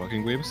Fire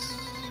Talking Waves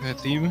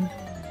team.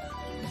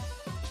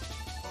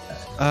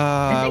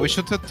 We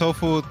should tell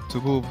Tofu to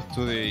move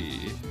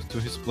to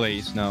his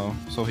place now,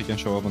 so he can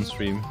show up on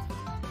stream.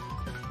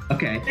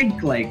 Okay, I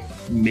think like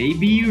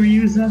maybe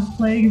Ryuza's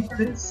playing for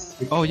this.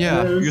 Oh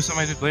yeah, Ryuza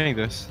might be playing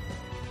this.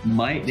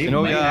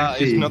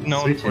 Actually is not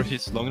known for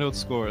his long note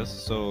scores,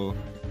 so.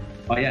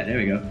 Oh yeah, there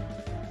we go.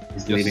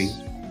 He's leaving.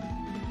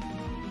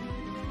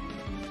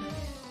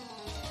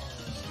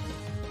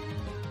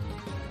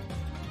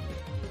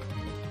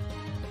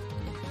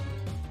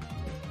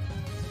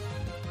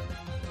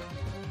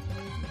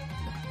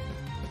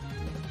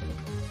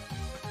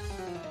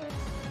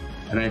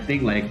 And I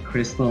think like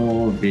Crystal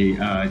will be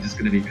just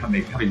gonna be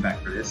coming back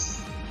for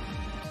this.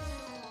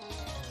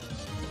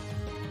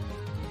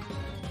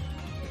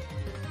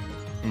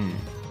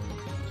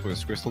 So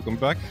is Crystal come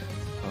back?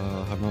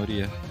 I have no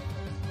idea.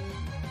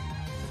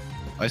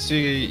 I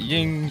see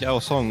Ying Yao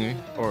Song,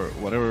 or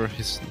whatever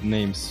his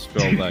name's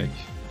spelled like,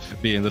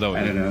 be in the lobby.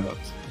 I don't know. But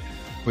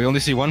we only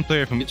see one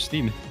player from each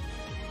team.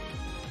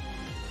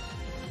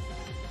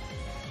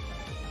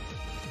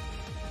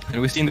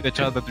 And we see in the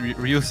chat that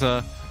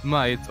Ryuza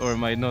might or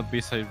might not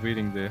be side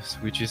reading this,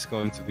 which is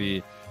going to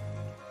be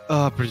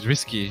Pretty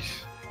risky.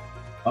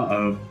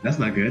 Uh-oh, that's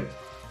not good.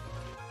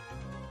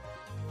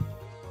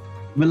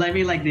 But I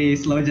mean, like, the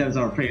slow jumps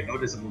are pretty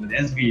noticeable with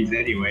SVs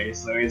anyway,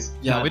 so it's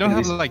Yeah, we don't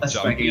have like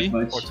striking as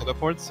jumpy much. or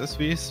teleports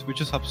SVs, we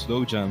just have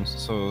slow jumps,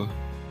 so...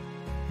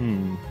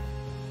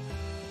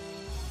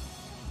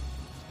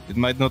 It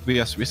might not be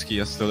as risky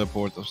as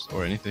teleporters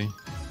or anything.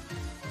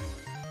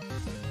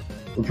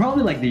 Well,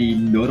 probably like the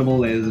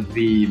notable is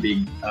the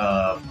big,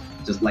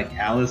 just like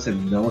Alice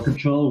and Noah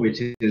control,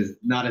 which is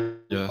not as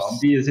Yes.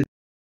 bumpy as it.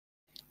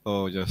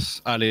 Oh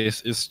yes,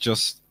 Alice is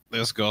just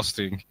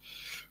disgusting.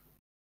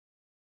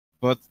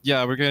 But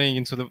yeah, we're getting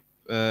into the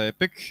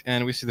epic,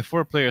 and we see the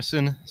 4 players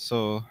in,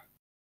 so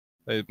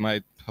they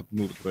might have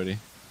moved already.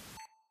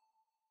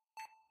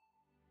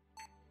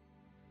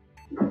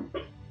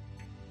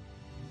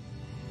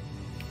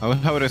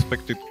 I would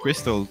expected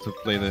Crystal to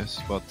play this,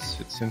 but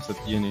it seems that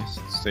Yin is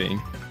staying.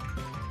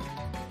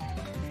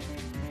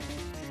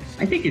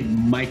 I think it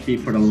might be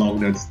for the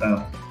long note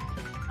stuff.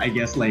 I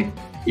guess like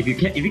if you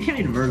can't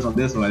inverse on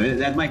this one,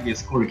 that might be a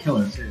score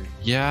killer too.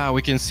 Yeah,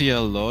 we can see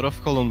a lot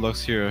of column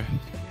blocks here.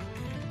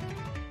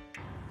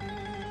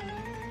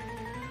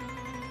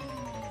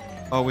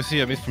 Oh, we see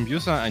a miss from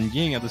Yusa and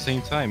Ying at the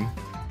same time.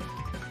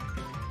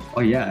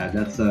 Oh yeah,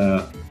 that's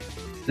a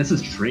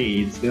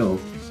trade still,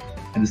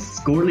 and the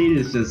score lead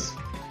is just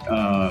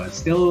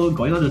still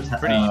going on the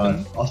Pretty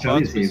even.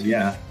 Australian But team.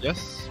 Yeah.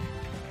 Yes.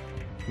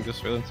 The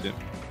Australian team.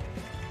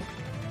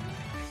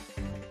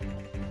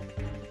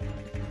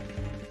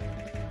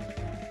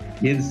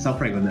 He's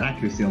suffering on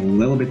accuracy a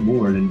little bit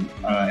more than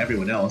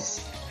everyone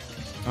else.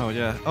 Oh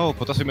yeah. Oh,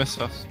 Potassium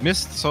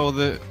missed, so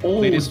the Oh,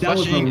 lead is that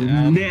was a flashing.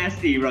 And...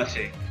 nasty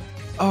rushing.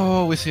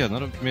 Oh, we see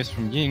another miss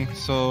from Ying,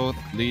 so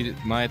lead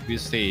might be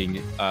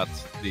staying at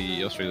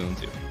the Australian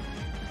team.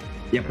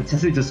 Yeah,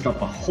 Potassium just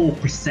dropped a whole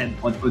percent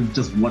on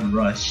just one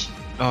rush.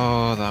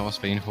 Oh, that was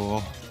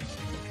painful.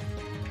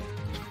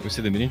 We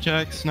see the mini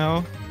jacks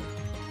now.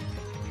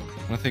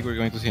 I don't think we're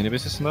going to see any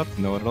misses in that.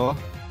 No at all.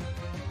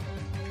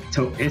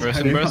 So it's First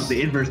kind of inverse.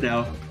 the inverse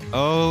now.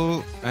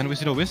 Oh, and we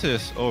see no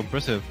misses. Oh,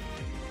 impressive.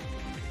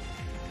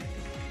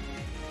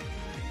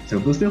 So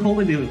we're still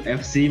holding the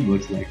FC,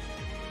 looks like.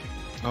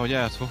 Oh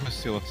yeah, Tofu is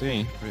still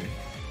staying.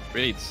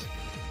 Great.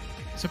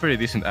 It's a pretty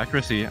decent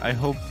accuracy. I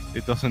hope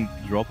it doesn't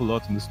drop a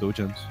lot in the slow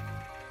jumps.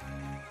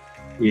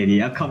 Yeah,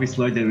 the upcoming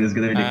slow jump is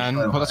gonna be the And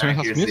killer for Potassium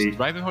has accuracy. missed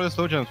right before the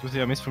slow jumps. We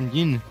see a miss from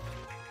Yin.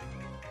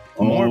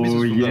 Oh, More misses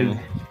from Yin. them.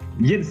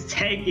 Yin's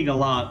tanking a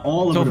lot,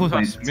 all over Tofu the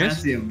place. has missed,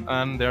 Potassium.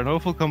 and there are no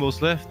full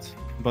combos left.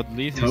 But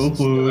lead is Tofu's.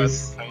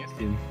 still at Chinese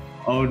team.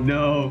 Oh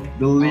no,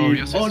 the lead.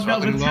 yes, Oh, it's no,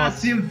 dropping a lot.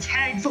 Potassium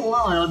tanks a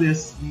lot on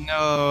this.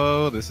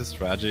 No, this is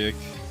tragic.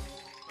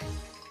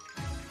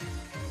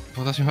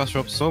 Potassium has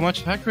dropped so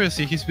much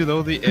accuracy. He's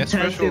below the S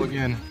Potassium. threshold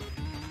again.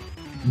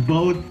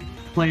 Both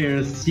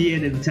players,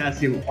 Yin and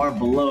Potassium, are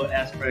below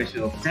S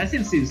threshold.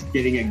 Potassium seems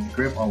getting a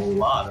grip a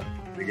lot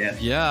again.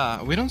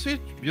 Yeah, we don't see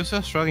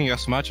Yusa struggling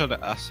as much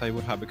as I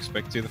would have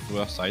expected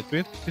for a side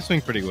bit. He's doing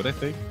pretty good, I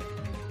think.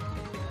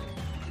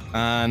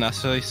 And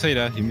as I say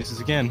that, he misses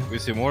again. We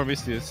see more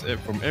misses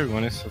from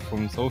everyone except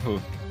from Tofu.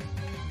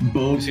 We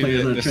Both see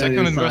players the are second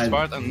trying and to worst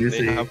decide. part, and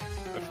they have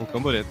a full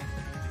combo it.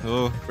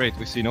 Oh, great,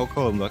 we see no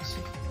column blocks.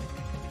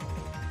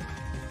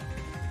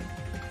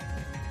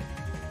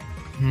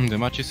 The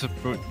match is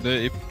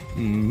the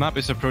map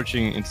is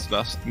approaching its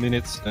last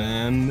minutes,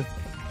 and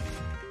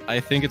I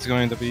think it's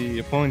going to be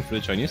a point for the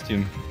Chinese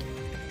team.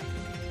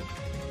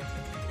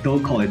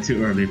 Don't call it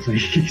too early,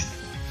 please.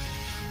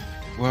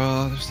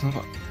 Well, there's not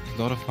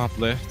a lot of map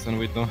left, and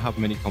we don't have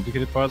many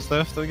complicated parts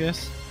left, I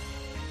guess.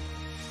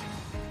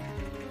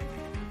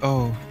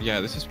 Oh,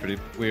 yeah, this is pretty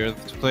weird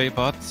to play,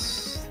 but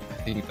I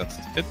think that's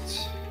it.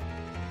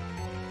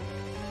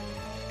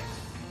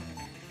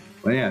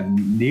 Well, yeah,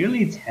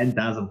 nearly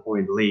 10,000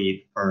 point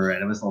lead for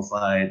an MSL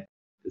side.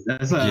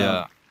 That's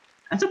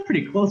a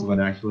pretty close one,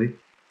 actually.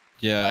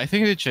 Yeah, I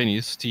think the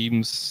Chinese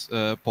team's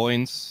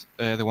points,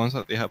 the ones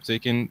that they have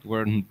taken,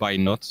 were by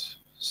not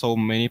so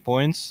many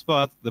points,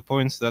 but the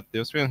points that the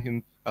Australian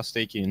team has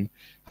taken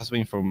has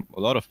been from a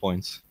lot of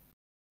points.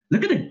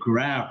 Look at the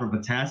graph for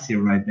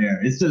Potassium right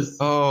there. It's just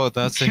Oh,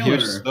 that's a huge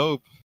killer.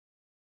 slope.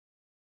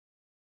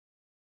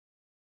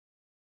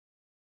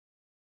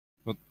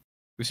 But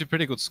we see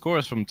pretty good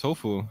scores from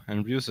Tofu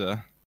and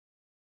Ryusa.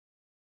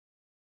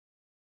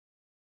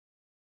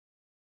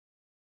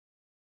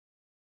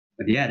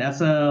 But yeah,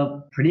 that's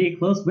a pretty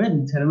close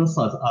win to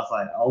MSL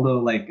outside. Although,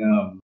 like,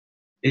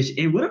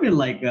 it would have been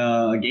like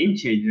a game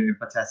changer if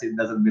Potassium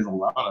doesn't miss a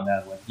lot on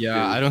that one.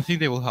 Yeah, I don't think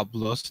they will have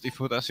lost if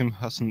Potassium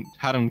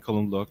hadn't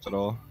column blocked at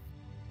all.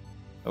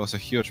 That was a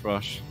huge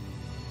rush.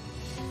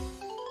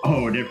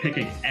 Oh, they're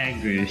picking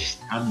Anguish.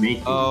 I'm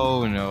making.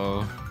 Oh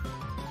no.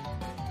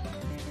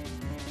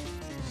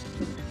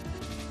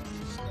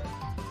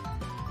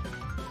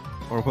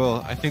 Or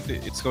well, I think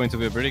that it's going to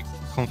be a very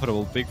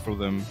comfortable pick for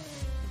them.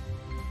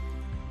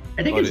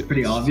 I think but it's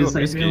pretty it's obvious.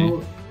 still Like, risky. you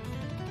know,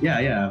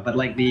 yeah, but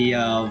like the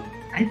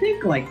I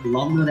think like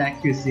long note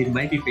accuracy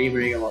might be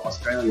favoring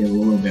Australia a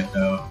little bit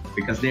though,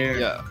 because they're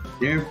Yeah.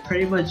 they're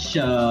pretty much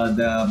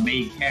the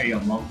main carry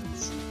of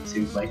Longlands,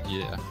 seems like.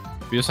 Yeah.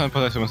 Musa and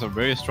Potassium are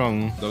very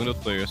strong long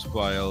note players,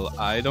 while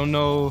I don't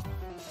know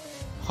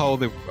how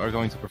they are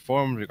going to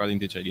perform regarding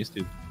the Chinese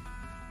team.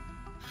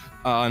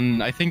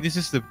 And I think this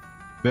is the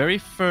very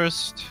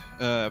first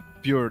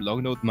pure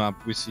long note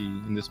map we see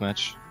in this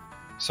match,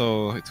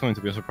 so it's going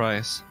to be a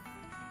surprise.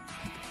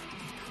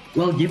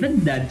 Well, given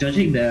that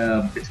judging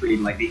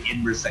between like the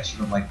inverse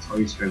section of like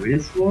Toy's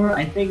Remedies floor,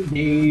 I think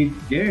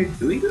they're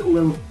doing a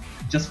little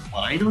just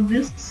fine on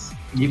this.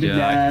 Given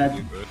that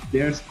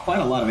there's quite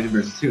a lot of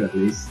inverse too, at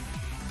least.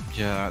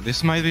 Yeah,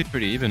 this might be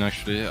pretty even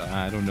actually.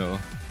 I don't know.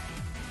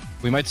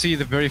 We might see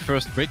the very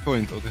first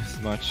breakpoint of this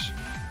match.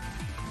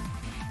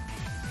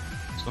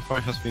 So far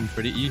it has been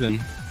pretty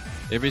even.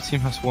 Every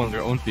team has won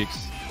their own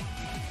picks.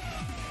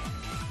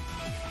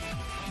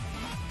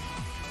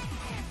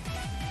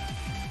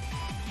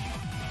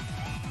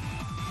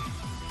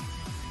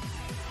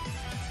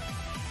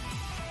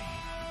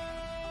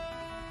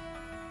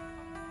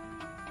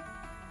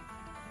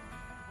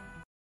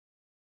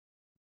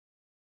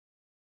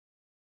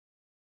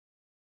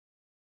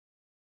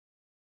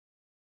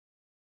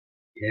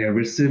 Yeah,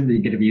 we're soon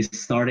going to be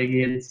starting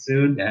in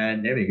soon,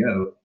 and there we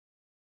go.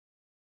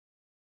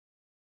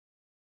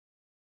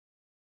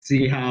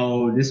 See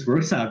how this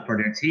works out for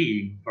their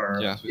team, for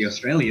the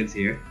Australians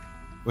here.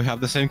 We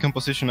have the same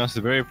composition as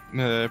the very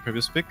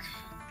previous pick.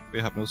 We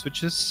have no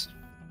switches.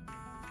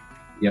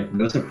 Yep,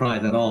 no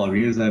surprise at all.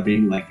 Ryuza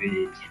being like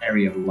the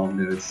carry of long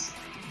notes.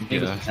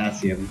 Yeah.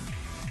 Potassium.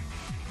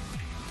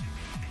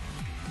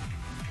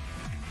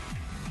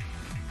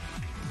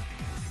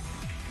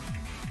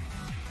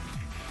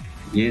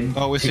 Yin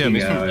we see a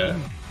miss from Yin.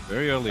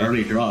 Very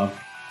early draw.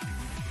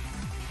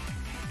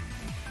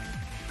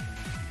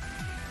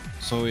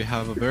 So we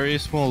have a very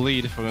small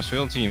lead from the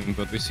Australian team,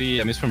 but we see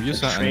a miss from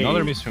Yusa and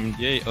another miss from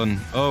Ye.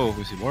 Oh,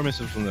 we see more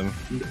misses from them.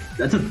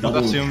 That's a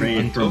double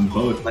trade from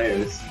both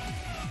players.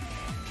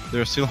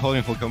 They're still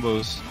holding full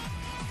combos.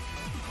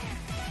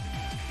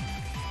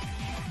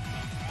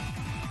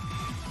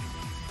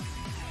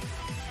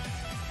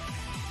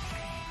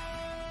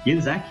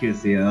 Yin's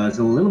accuracy is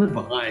a little bit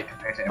behind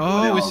compared to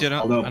everyone else. We see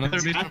another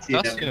miss from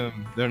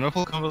Potassium. There are no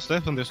full combos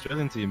left on the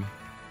Australian team.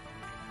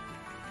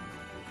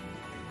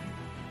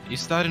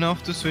 Is that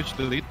enough to switch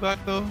the lead back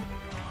though?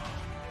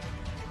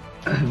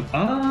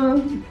 I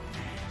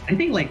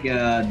think like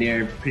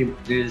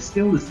they're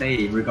still the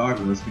same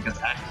regardless because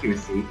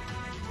accuracy.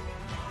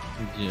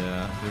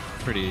 Yeah,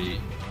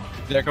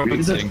 they're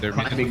compensating their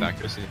misses with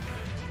accuracy.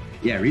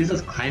 Yeah,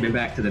 Ryuza's climbing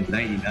back to the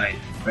 99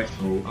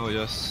 threshold. Oh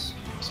yes,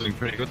 he's doing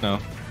pretty good now.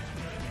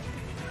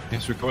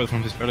 He's recovered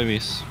from his early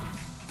miss.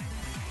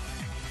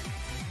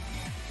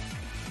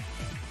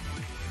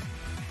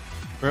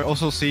 We're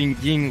also seeing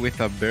Ying with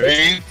a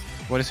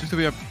what seems to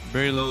be a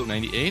very low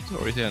 98,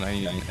 or is it a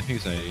 99? I think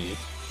it's a 98.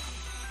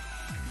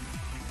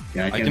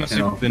 Yeah, I cannot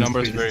see the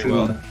numbers very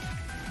well.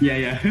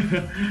 Yeah.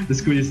 The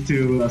screen is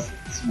too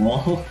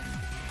small.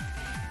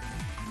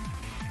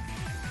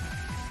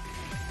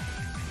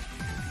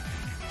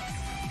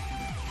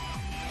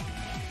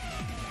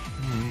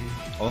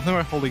 All of them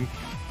are holding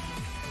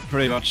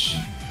pretty much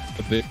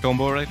a big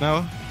combo right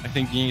now. I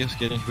think Ying is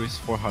getting his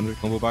 400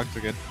 combo back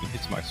to get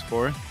his max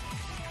score.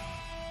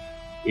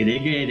 Yeah,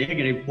 they're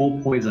getting 4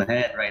 points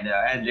ahead right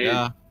now, and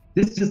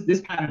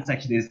this pattern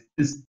section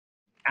is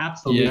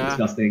absolutely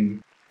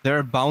disgusting.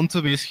 They're bound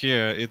to miss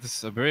here.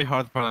 It's a very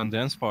hard part and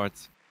dense part.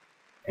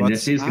 And but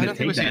this is I gonna don't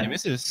think we see any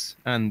misses.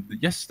 And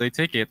yes, they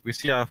take it. We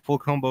see a full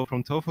combo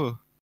from Tofu.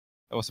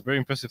 That was a very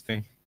impressive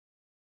thing.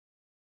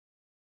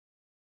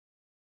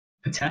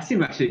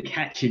 Potassium actually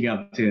catching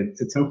up to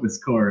Tofu's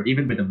score,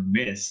 even with a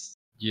miss.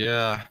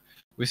 Yeah,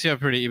 we see a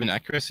pretty even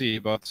accuracy,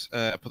 but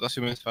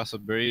Potassium has a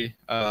very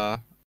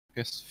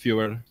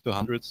fewer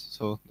 200s,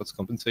 so that's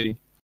compensating.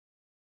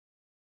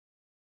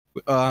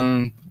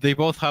 They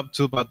both have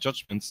 2 bad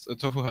judgments.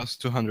 Tofu has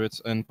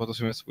 200s and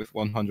Potassium is with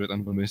 100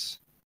 and will miss.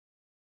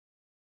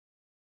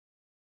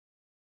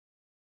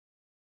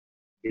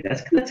 Yeah,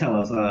 that's gonna tell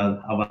us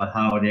about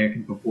how they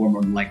can perform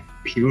on like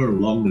pure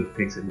long note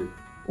picks in the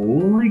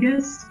bowl, I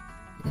guess.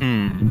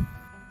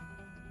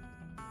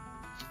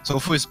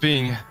 Tofu is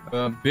being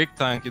a big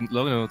tank in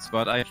long notes,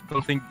 but I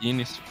don't think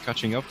Yin is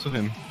catching up to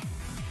him.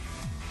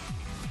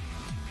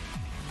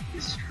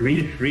 It's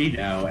 3-3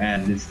 now,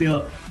 and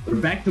we're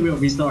back to where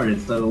we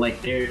started. So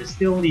like they're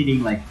still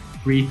needing like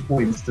 3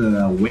 points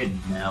to win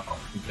now.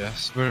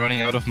 Yes, we're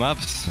running out of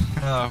maps.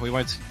 We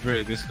might see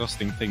very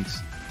disgusting things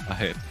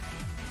ahead.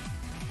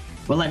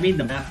 Well, I mean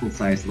the map pool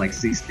size is like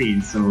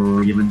 16,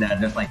 so given that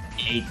there's like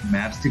 8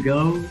 maps to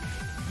go,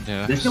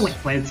 there's still like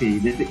plenty.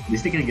 They're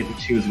still gonna get to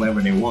choose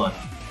whatever they want.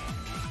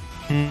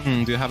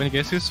 Do you have any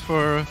guesses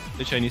for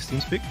the Chinese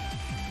team's pick?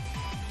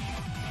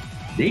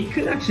 They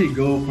could actually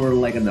go for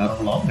like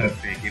another long note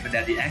pick, given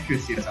that the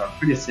accuracies are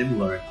pretty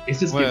similar. It's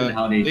just given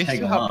how they tag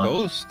still along. have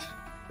Ghost.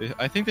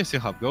 I think they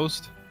still have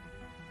Ghost.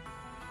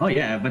 Oh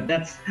yeah, but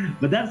that's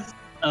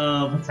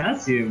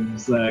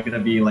Potassium's gonna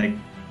be like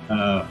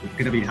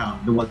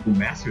the one who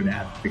master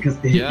that because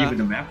they're given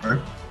a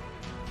mapper.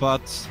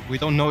 but we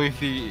don't know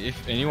if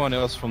anyone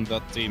else from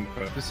that team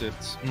practices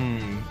it.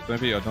 It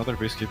might be another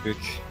risky pick.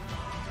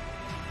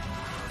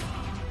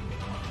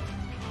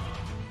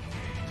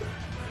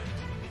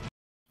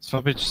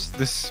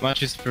 This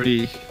match is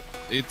pretty.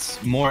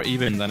 It's more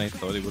even than I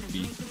thought it would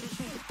be.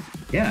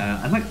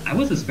 Yeah, I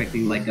was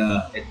expecting like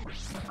a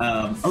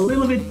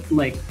little bit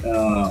like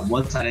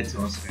one-sided to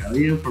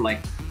Australia for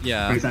like,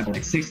 for example,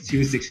 like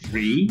 6-2,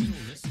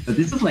 6-3, but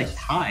this is like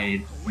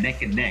tied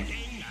neck and neck.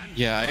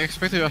 Yeah, I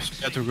expected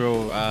Australia to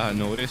grow a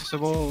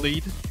noticeable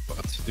lead,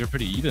 but they're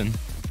pretty even.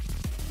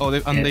 Oh,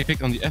 they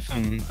picked on the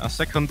FN a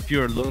second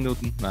pure low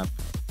note map.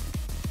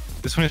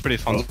 This one is pretty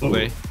fun to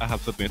play, I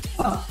have to admit.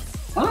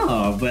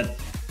 But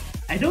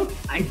I don't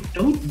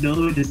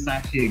know if this is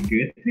actually a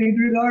good pick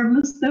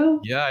regardless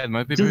though. Yeah, it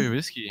might be very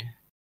risky.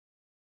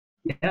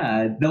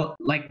 Yeah,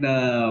 like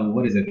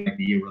what is it, like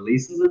the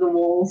releases of the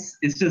walls?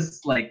 It's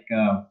just like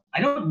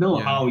I don't know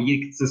how you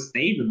can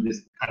sustain them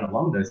this kind of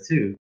long those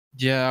too.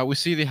 Yeah, we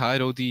see the high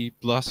OD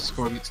plus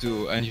score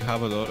too, and you're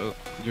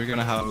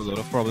gonna have a lot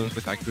of problems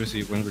with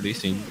accuracy when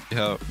releasing. We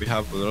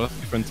have a lot of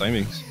different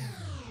timings.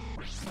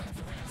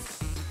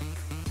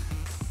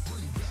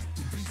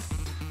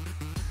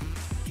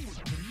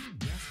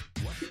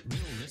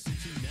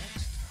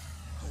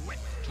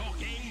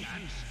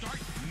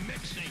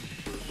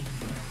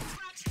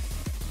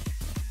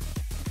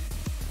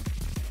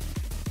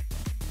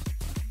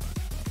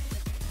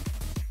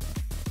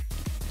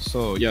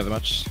 So yeah, the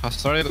match has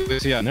started. We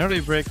see an early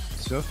break,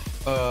 so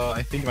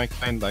I think my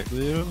client lagged a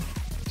little,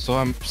 so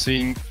I'm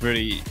seeing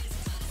very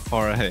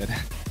far ahead.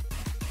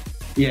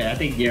 Yeah, I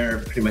think you're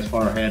pretty much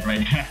far ahead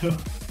right now.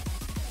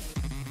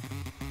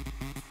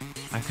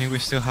 I think we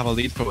still have a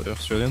lead for the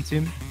Australian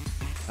team.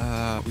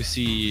 We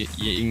see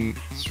Ying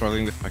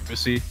struggling with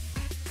accuracy,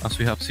 as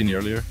we have seen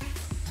earlier.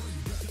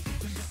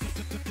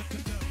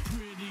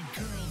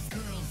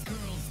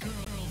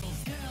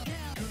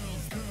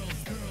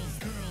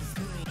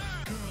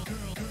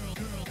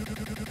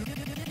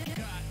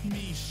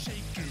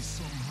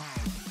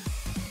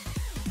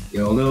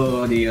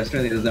 Although the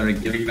Australians are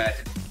giving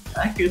back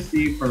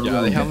accuracy for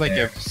they have like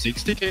a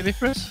 60k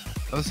difference.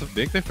 That's a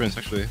big difference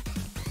actually.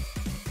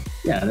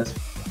 Yeah, that's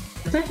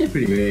actually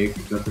pretty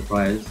big. Not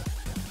surprised.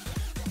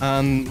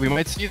 And we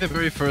might see the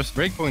very first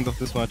breakpoint of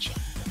this match.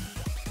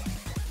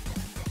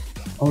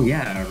 Oh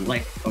yeah,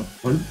 like a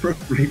first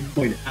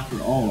breakpoint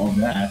after all of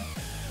that.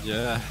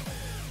 Yeah.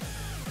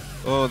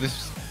 Oh,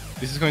 this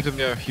is going to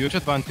be a huge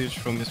advantage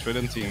from the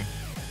Australian team.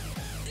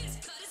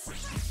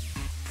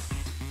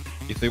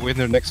 If they win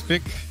their next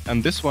pick,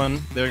 and this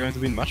one, they're going to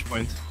win match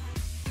point.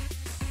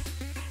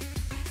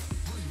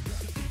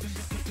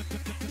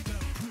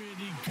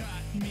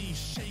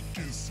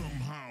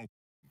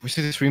 We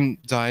see the stream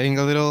dying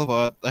a little,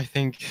 but I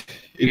think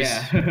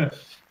it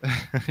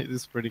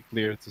is pretty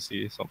clear to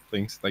see some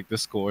things like the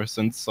scores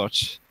and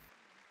such.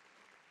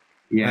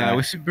 Yeah,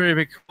 we see very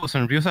big calls,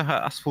 and Ryusa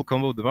has full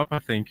combo of the map, I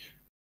think.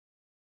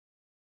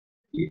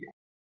 Yeah.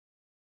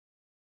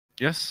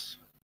 Yes.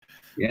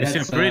 Yeah,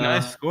 it's a pretty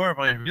nice score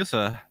by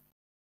Ryusa.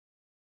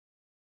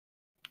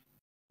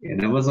 Yeah,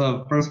 that was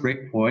a first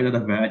break point of the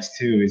match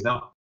too. It's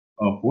now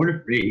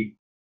 4-3.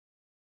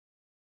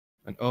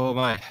 And oh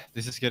my,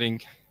 this is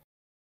getting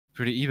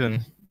pretty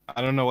even.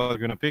 I don't know what they're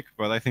gonna pick,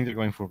 but I think they're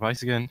going for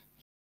Vice again.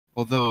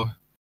 Although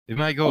they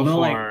might go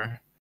for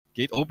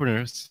gate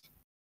openers.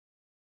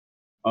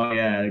 Oh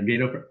yeah,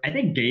 gate opener. I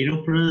think gate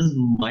openers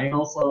might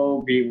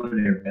also be one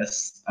of their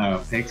best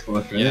picks for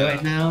Australia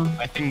right now.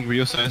 I think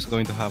Ryusa is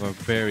going to have a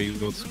very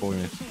good score in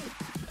it.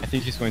 I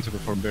think he's going to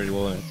perform very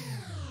well in it.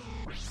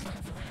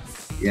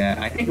 Yeah,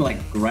 I think like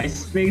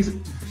rice picks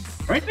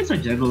are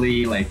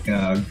generally like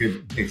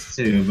good picks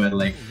too, but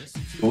like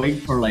going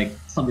for like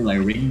something like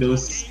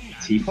Ringo's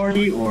Tea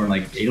Party or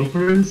like gate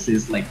openers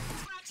is like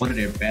one of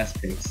their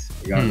best picks.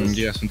 Regardless.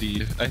 Yes,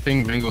 indeed. I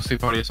think Ringo's Tea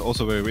Party is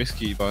also very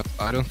risky, but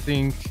I don't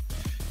think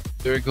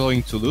they're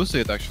going to lose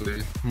it,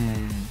 actually.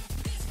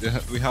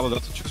 We have a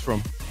lot to choose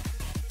from.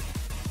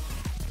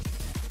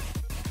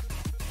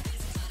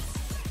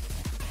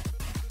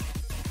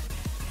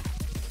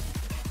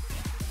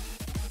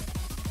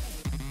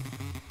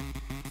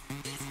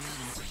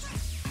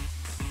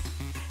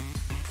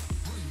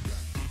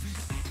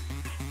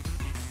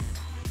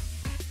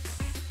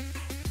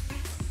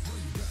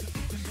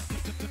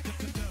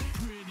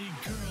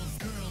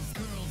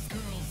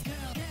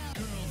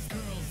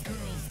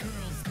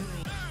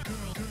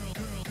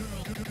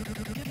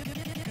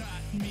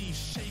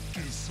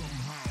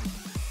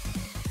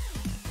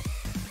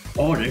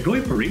 Oh, they're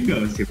going for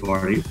Ringo's Tea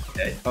Party.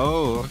 Okay.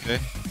 Oh, okay.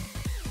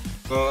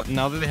 Well,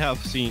 now that they have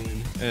seen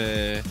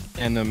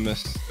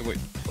NMS, wait,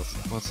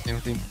 what's the name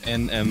of the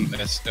thing?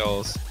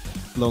 NMSL's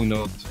long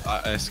note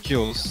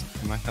skills,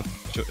 they might have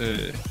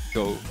to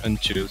go and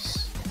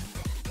choose.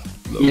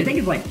 Yeah, I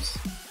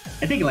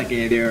think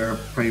they're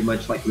pretty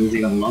much like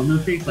losing on long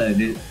note picks.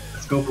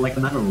 Let's go for like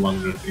another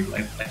long note pick.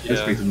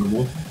 That's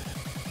reasonable.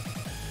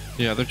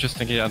 Yeah, they're just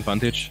taking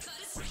advantage.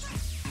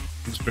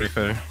 It's pretty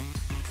fair.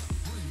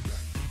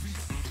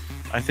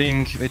 I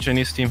think the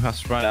Chinese team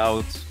has run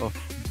out of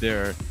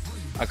their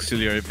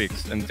auxiliary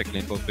picks and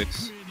technical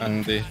picks,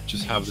 and they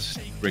just have this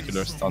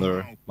regular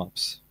standard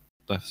maps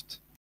left.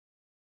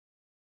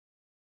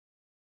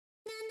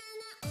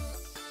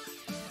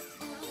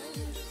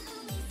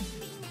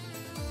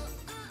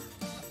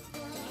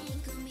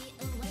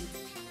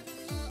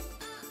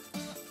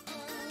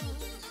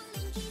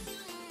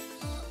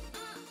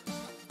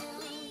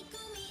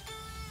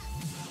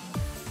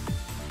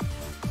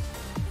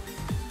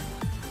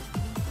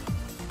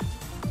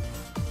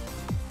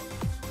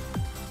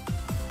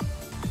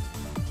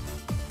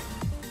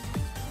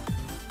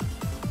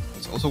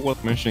 Also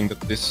worth mentioning that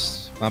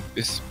this map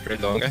is very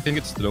long. I think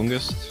it's the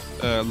longest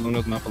long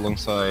node map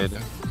alongside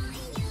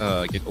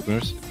gate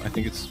openers. I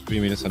think it's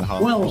 3 minutes and a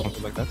half or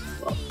something like that.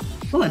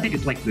 Well, I think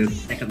it's like the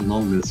second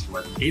longest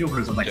one. Gate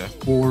openers are like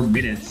 4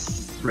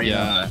 minutes straight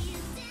up.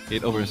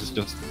 Gate openers is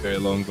just very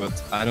long,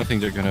 but I don't think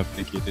they're gonna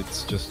pick it.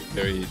 It's just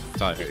very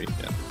tiring.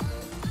 Yeah.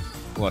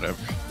 Whatever.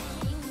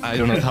 I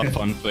do not have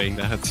fun playing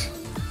that.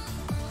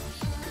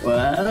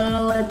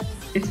 Well,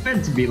 it's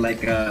meant to be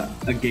like a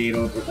gate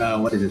over,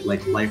 what is it,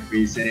 like life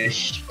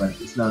freeze-ish, but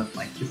it's not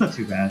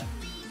too bad.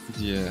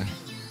 Yeah.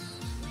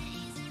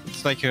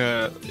 It's like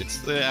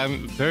it's a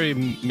very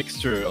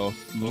mixture of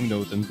long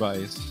node and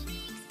rise.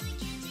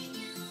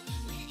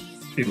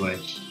 Pretty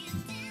much.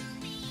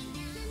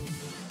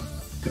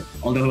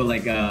 Although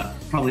like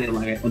probably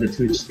like on the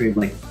Twitch stream,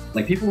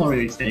 like people are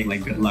already saying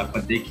like good luck,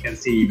 but they can't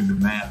see even the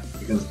map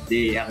because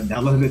they haven't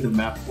downloaded the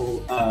map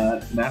full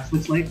maps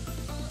looks like.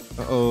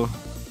 Uh-oh.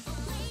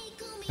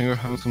 I think we're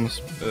having some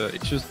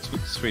issues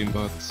with the stream,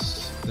 but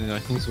I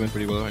think it's going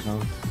pretty well right now.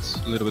 It's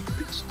a little bit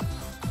fixed.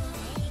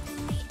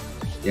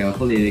 Yeah,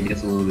 hopefully it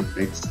gets a little bit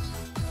fixed.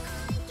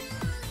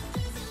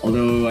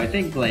 Although I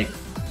think like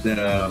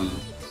the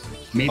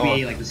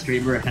maybe like the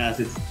streamer has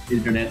its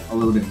internet a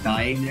little bit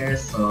dying there,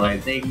 so I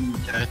think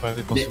it might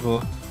be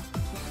possible.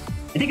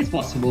 I think it's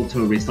possible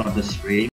to restart the stream.